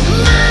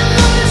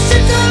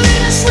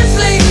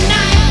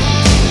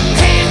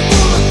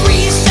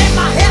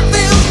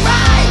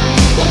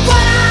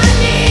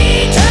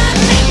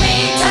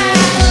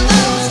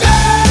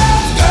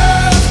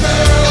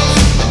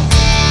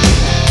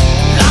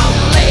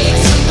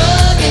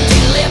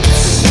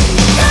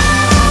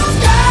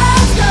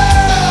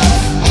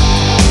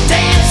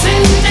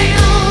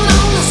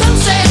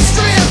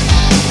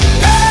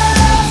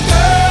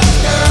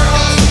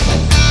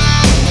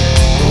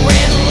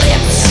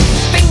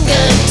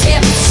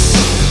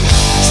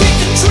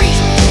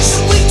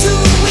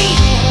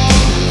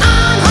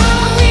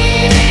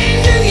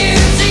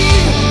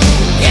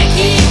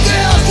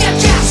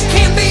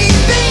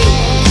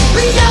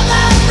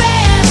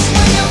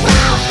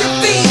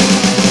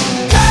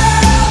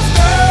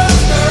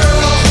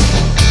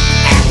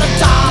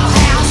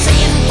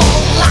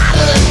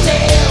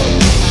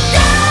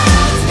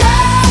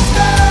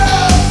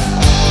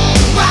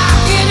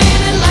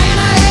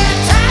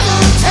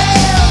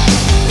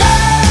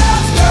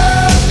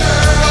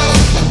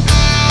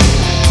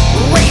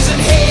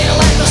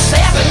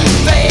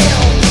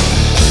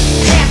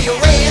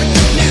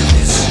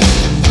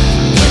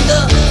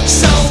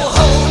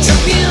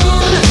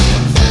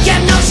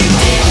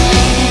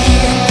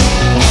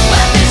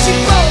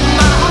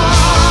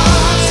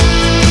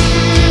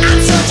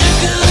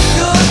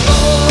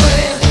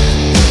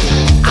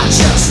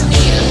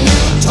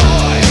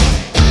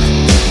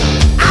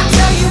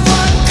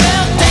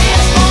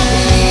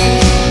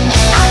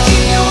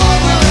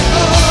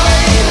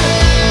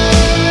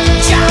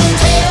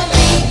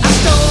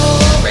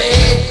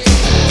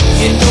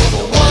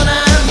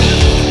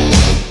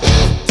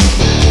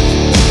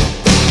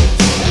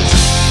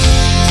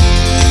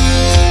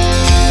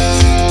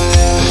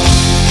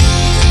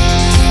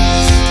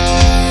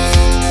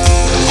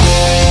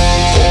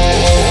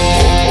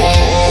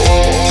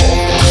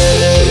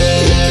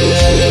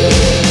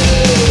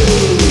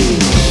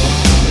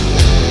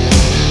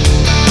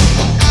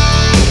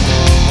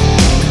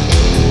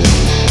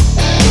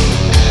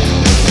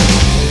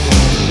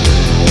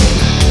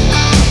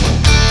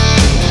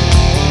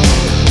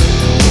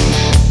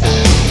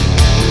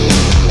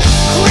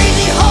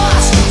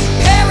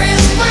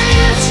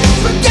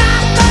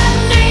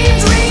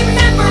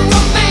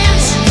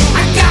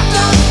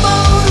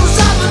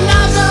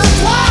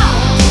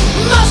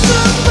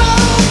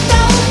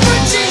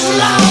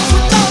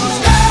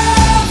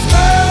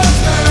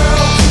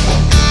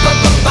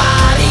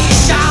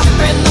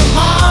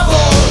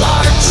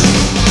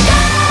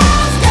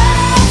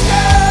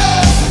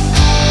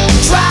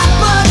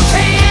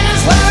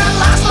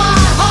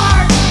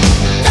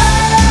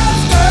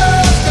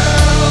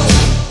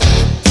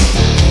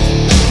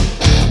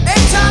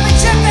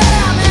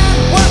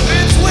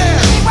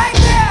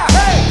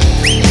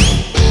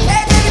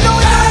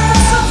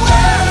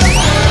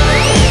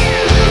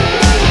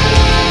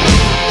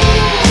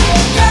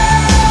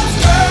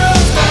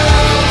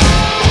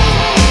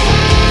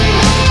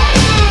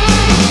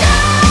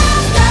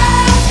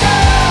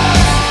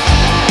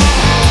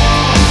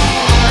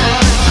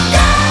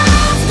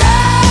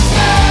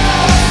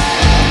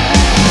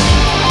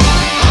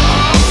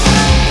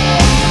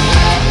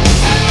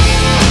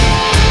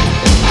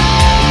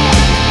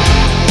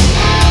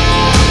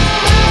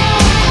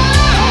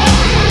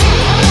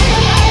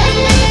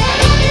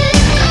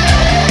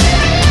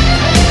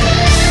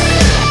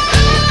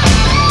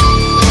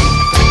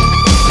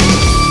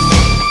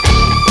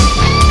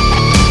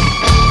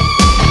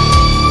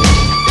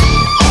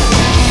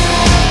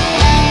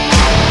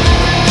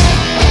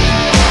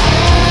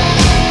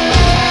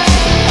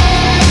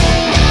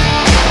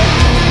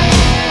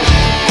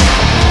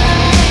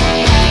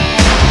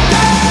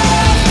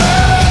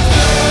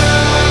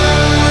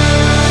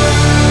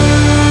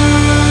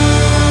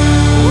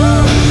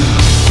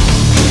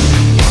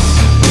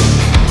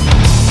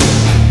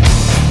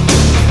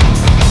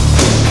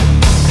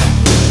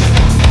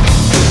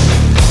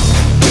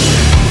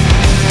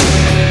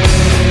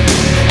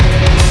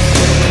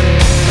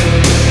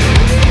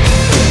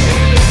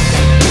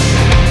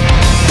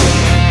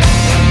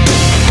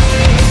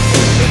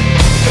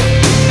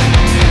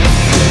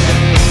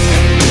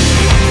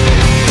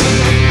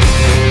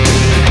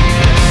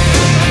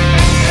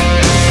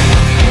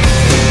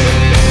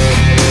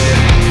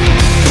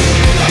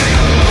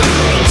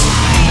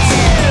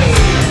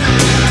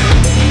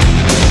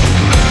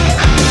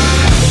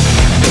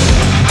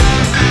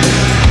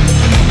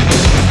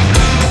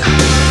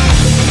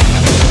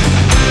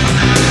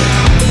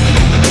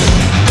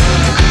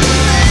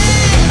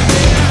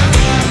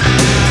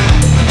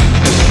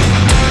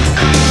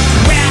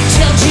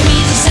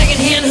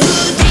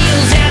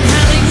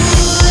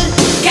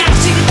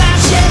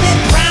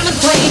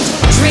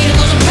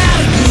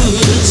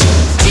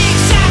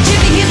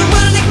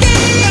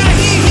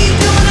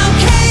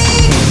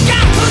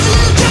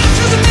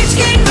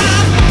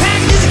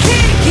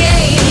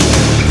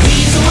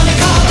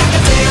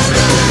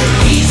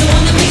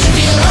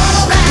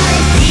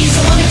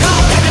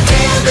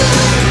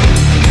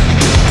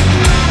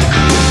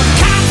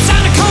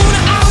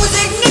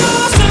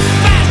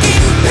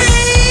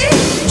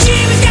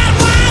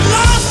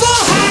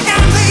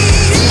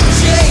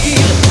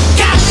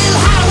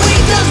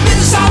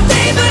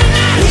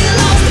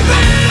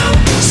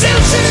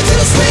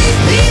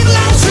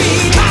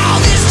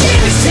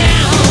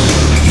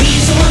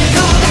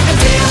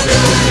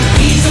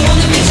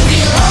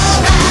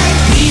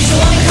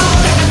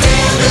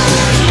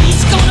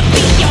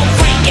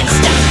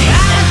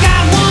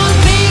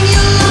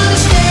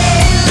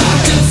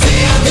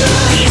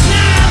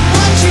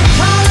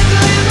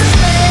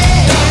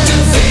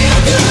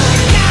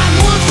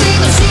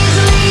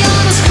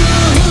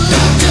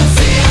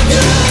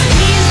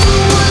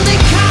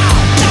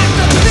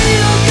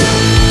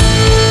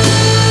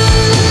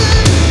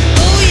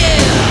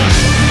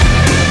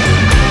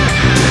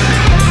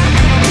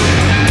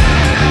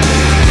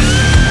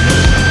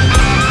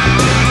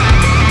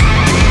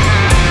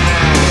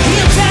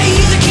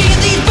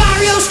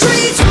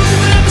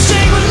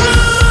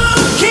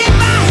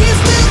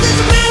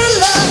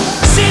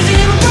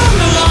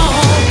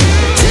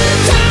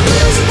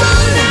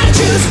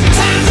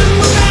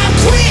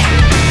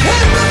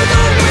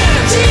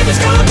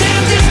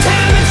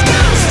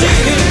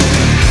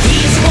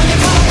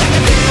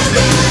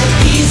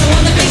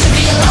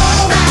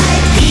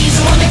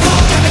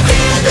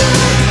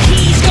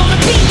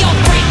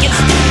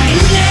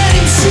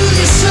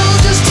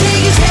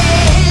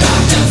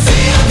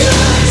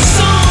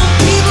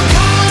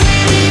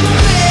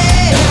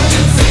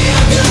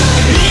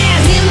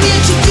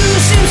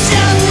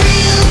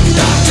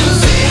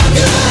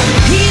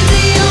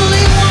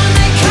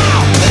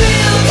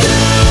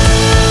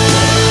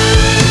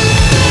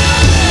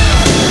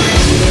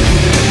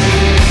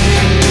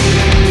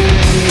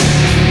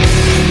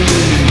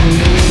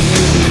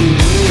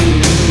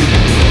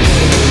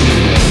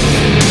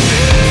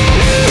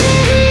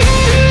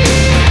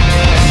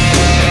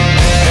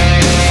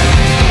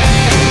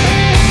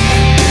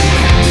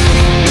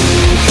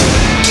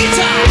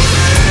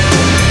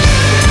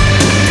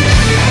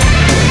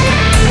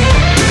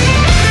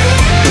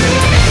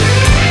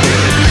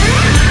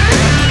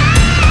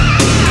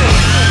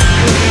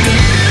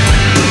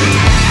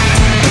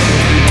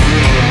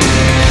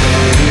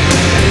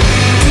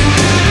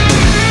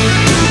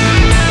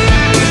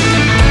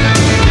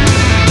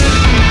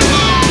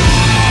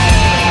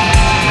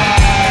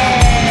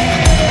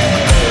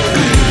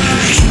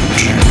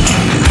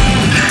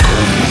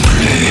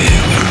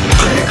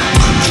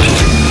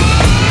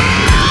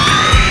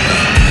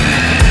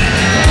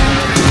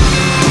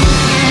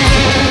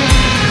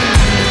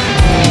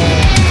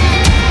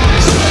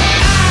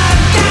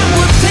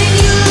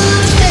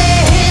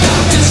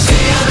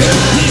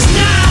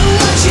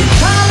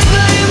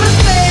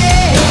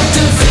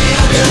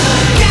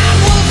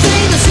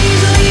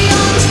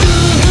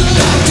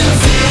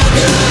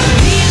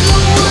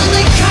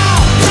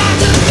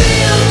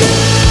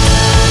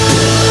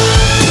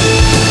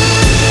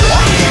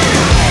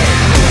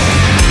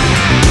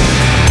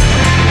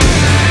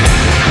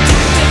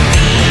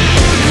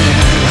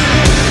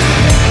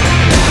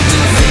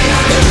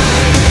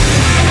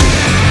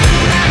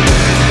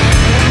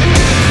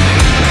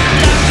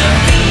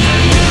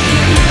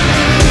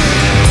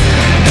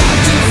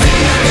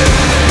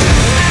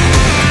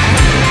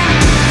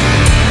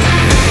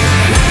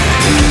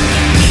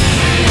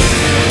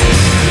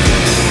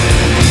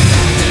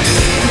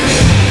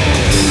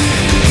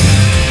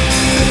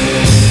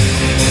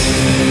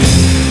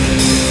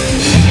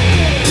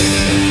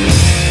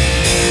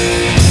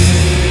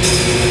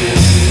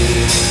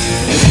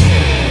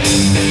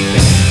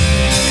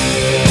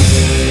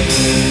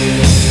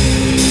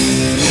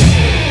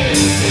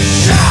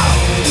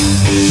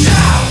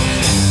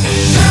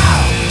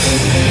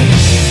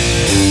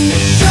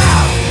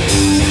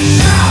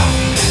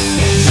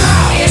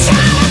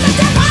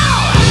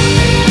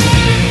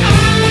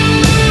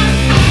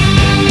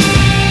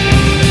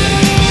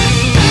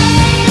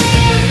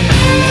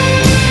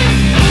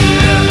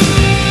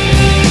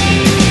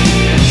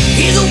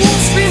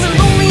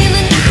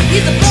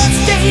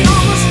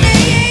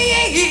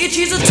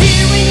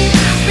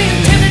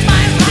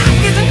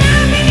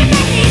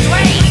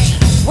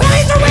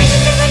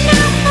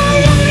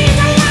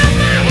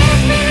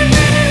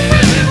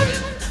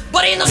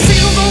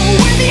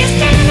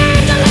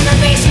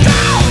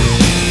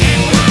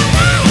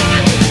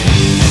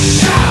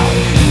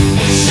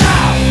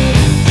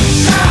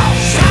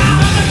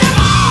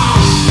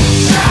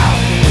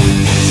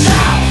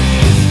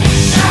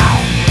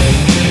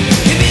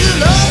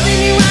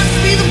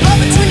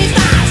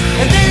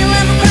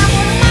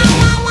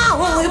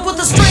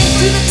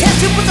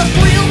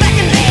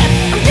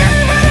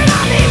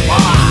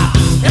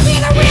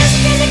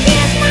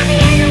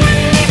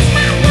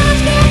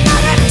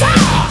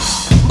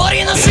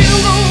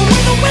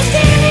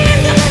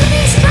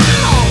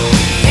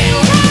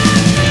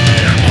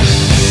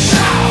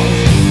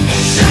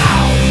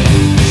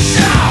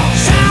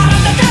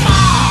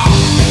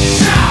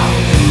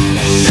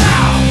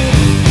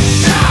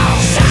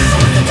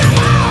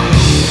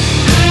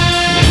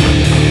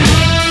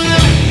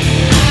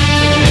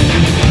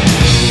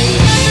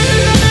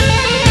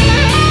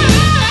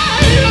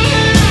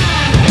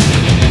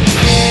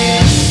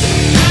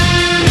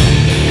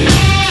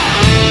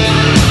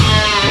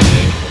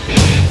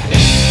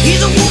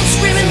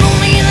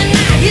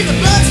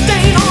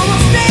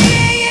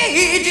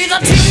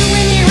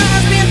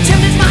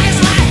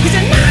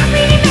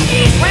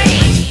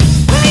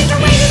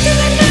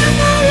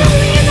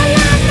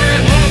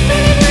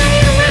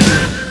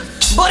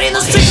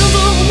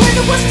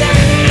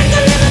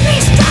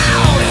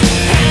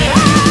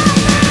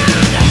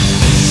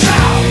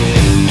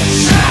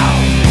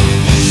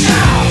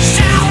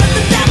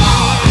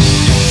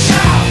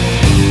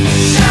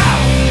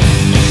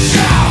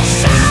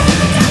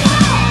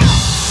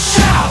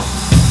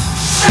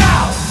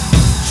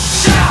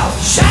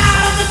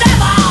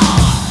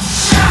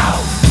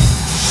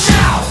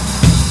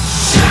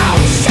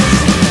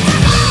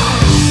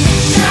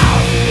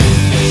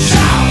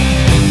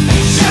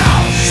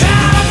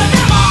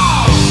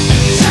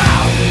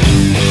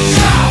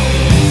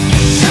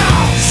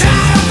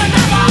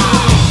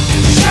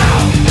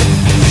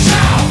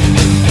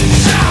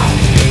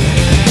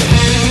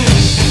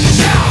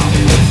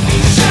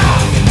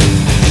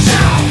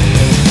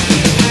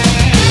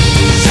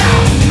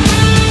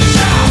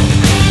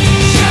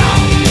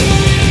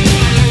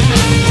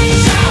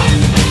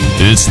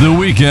 It's the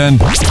weekend.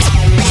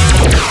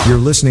 You're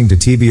listening to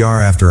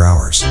TBR After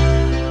Hours.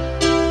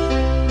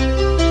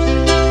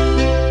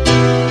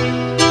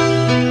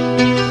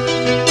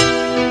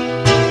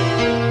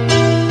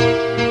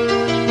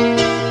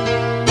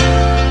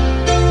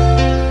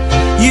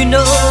 You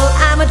know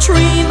I'm a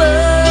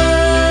dreamer,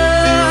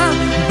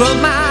 but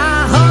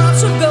my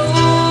heart's of gold.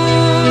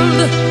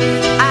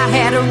 I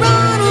had to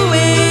run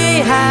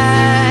away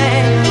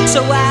high,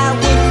 so I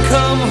wouldn't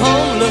come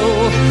home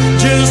low.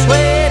 Just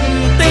when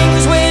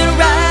things went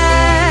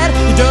right,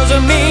 it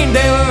doesn't mean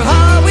they were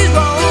always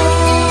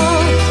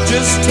wrong.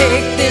 Just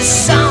take this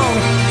song,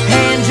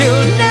 and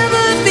you'll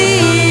never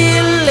be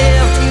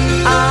left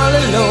all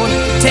alone.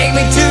 Take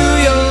me to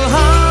your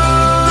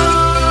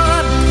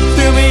heart,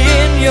 fill me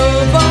in your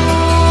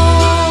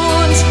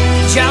bones.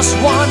 Just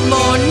one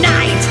more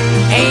night,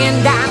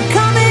 and I'm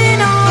coming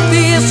on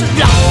this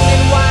long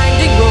and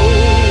winding road.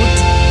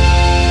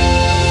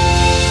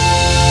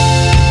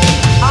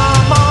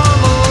 I'm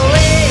on my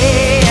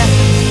way,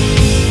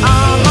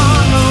 I'm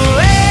on my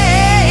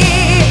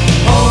way,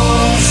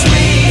 home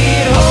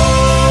sweet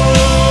home.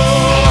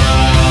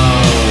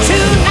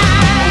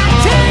 Tonight,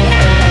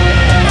 tonight,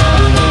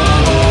 I'm on my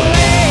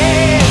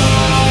way,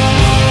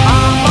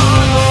 I'm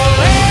on my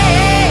way,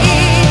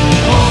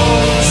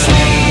 home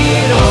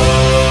sweet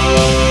home.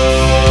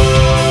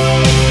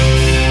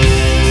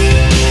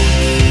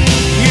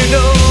 You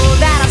know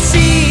that I've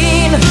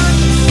seen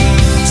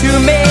too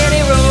many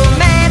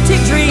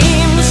romantic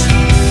dreams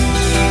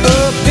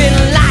up in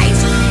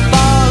lights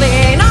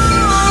falling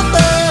off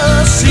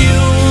the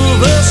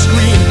silver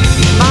screen.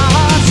 My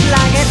heart's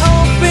like an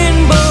open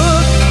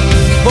book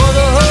for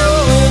the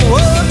whole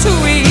world to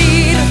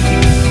read.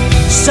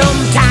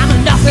 Sometimes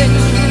nothing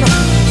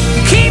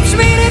keeps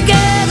me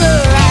together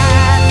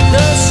at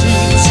the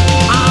seams.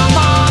 I'm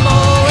on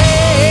my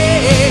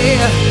way,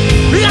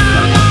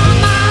 I'm on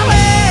my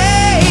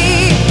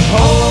way,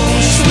 home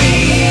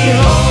sweet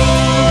home.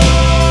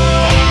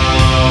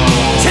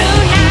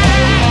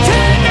 Tonight,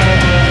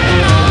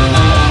 tonight, I'm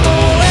on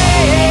my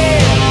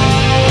way.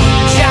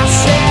 Just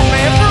set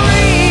me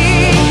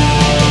free,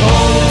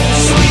 home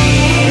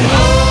sweet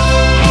home.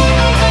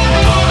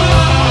 Home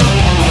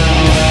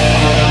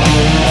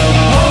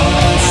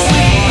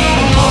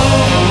sweet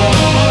home.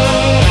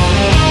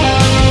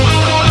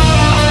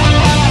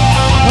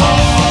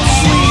 Home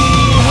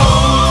sweet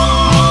home.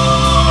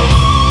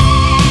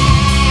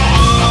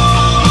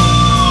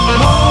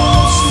 Home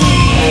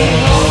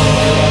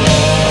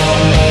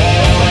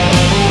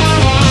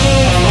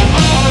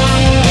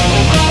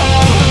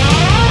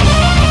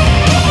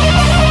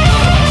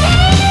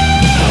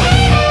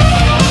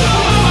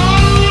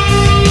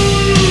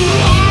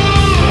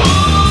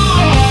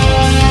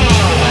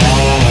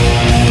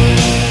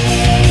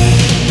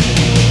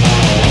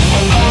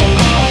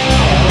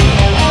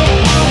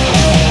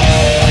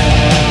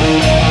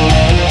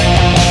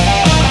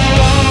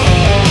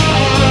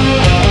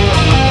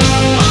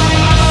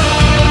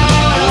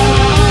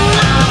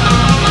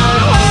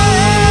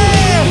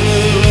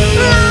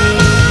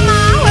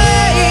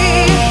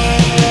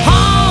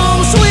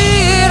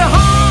sweet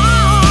home.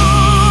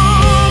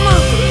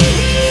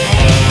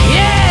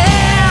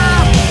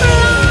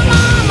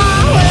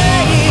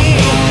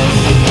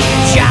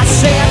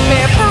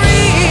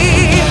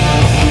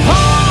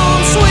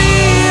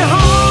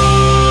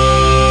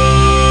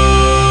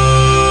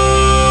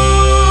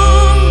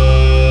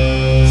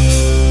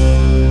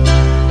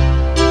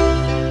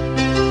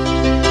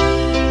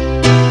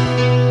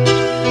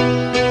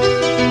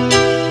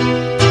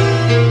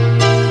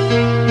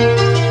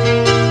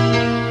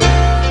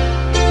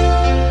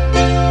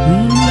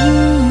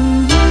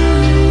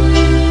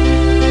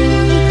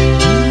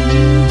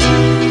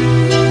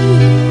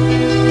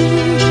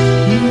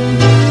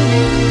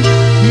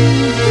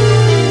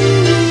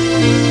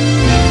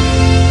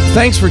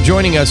 Thanks for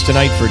joining us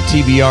tonight for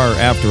TBR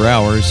After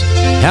Hours.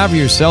 Have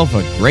yourself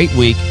a great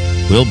week.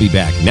 We'll be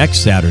back next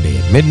Saturday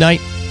at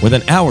midnight with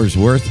an hour's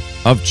worth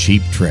of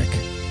Cheap Trick.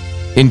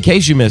 In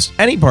case you missed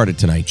any part of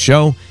tonight's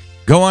show,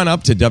 go on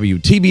up to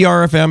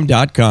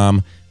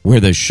WTBRFM.com, where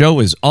the show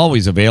is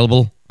always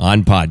available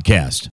on podcast.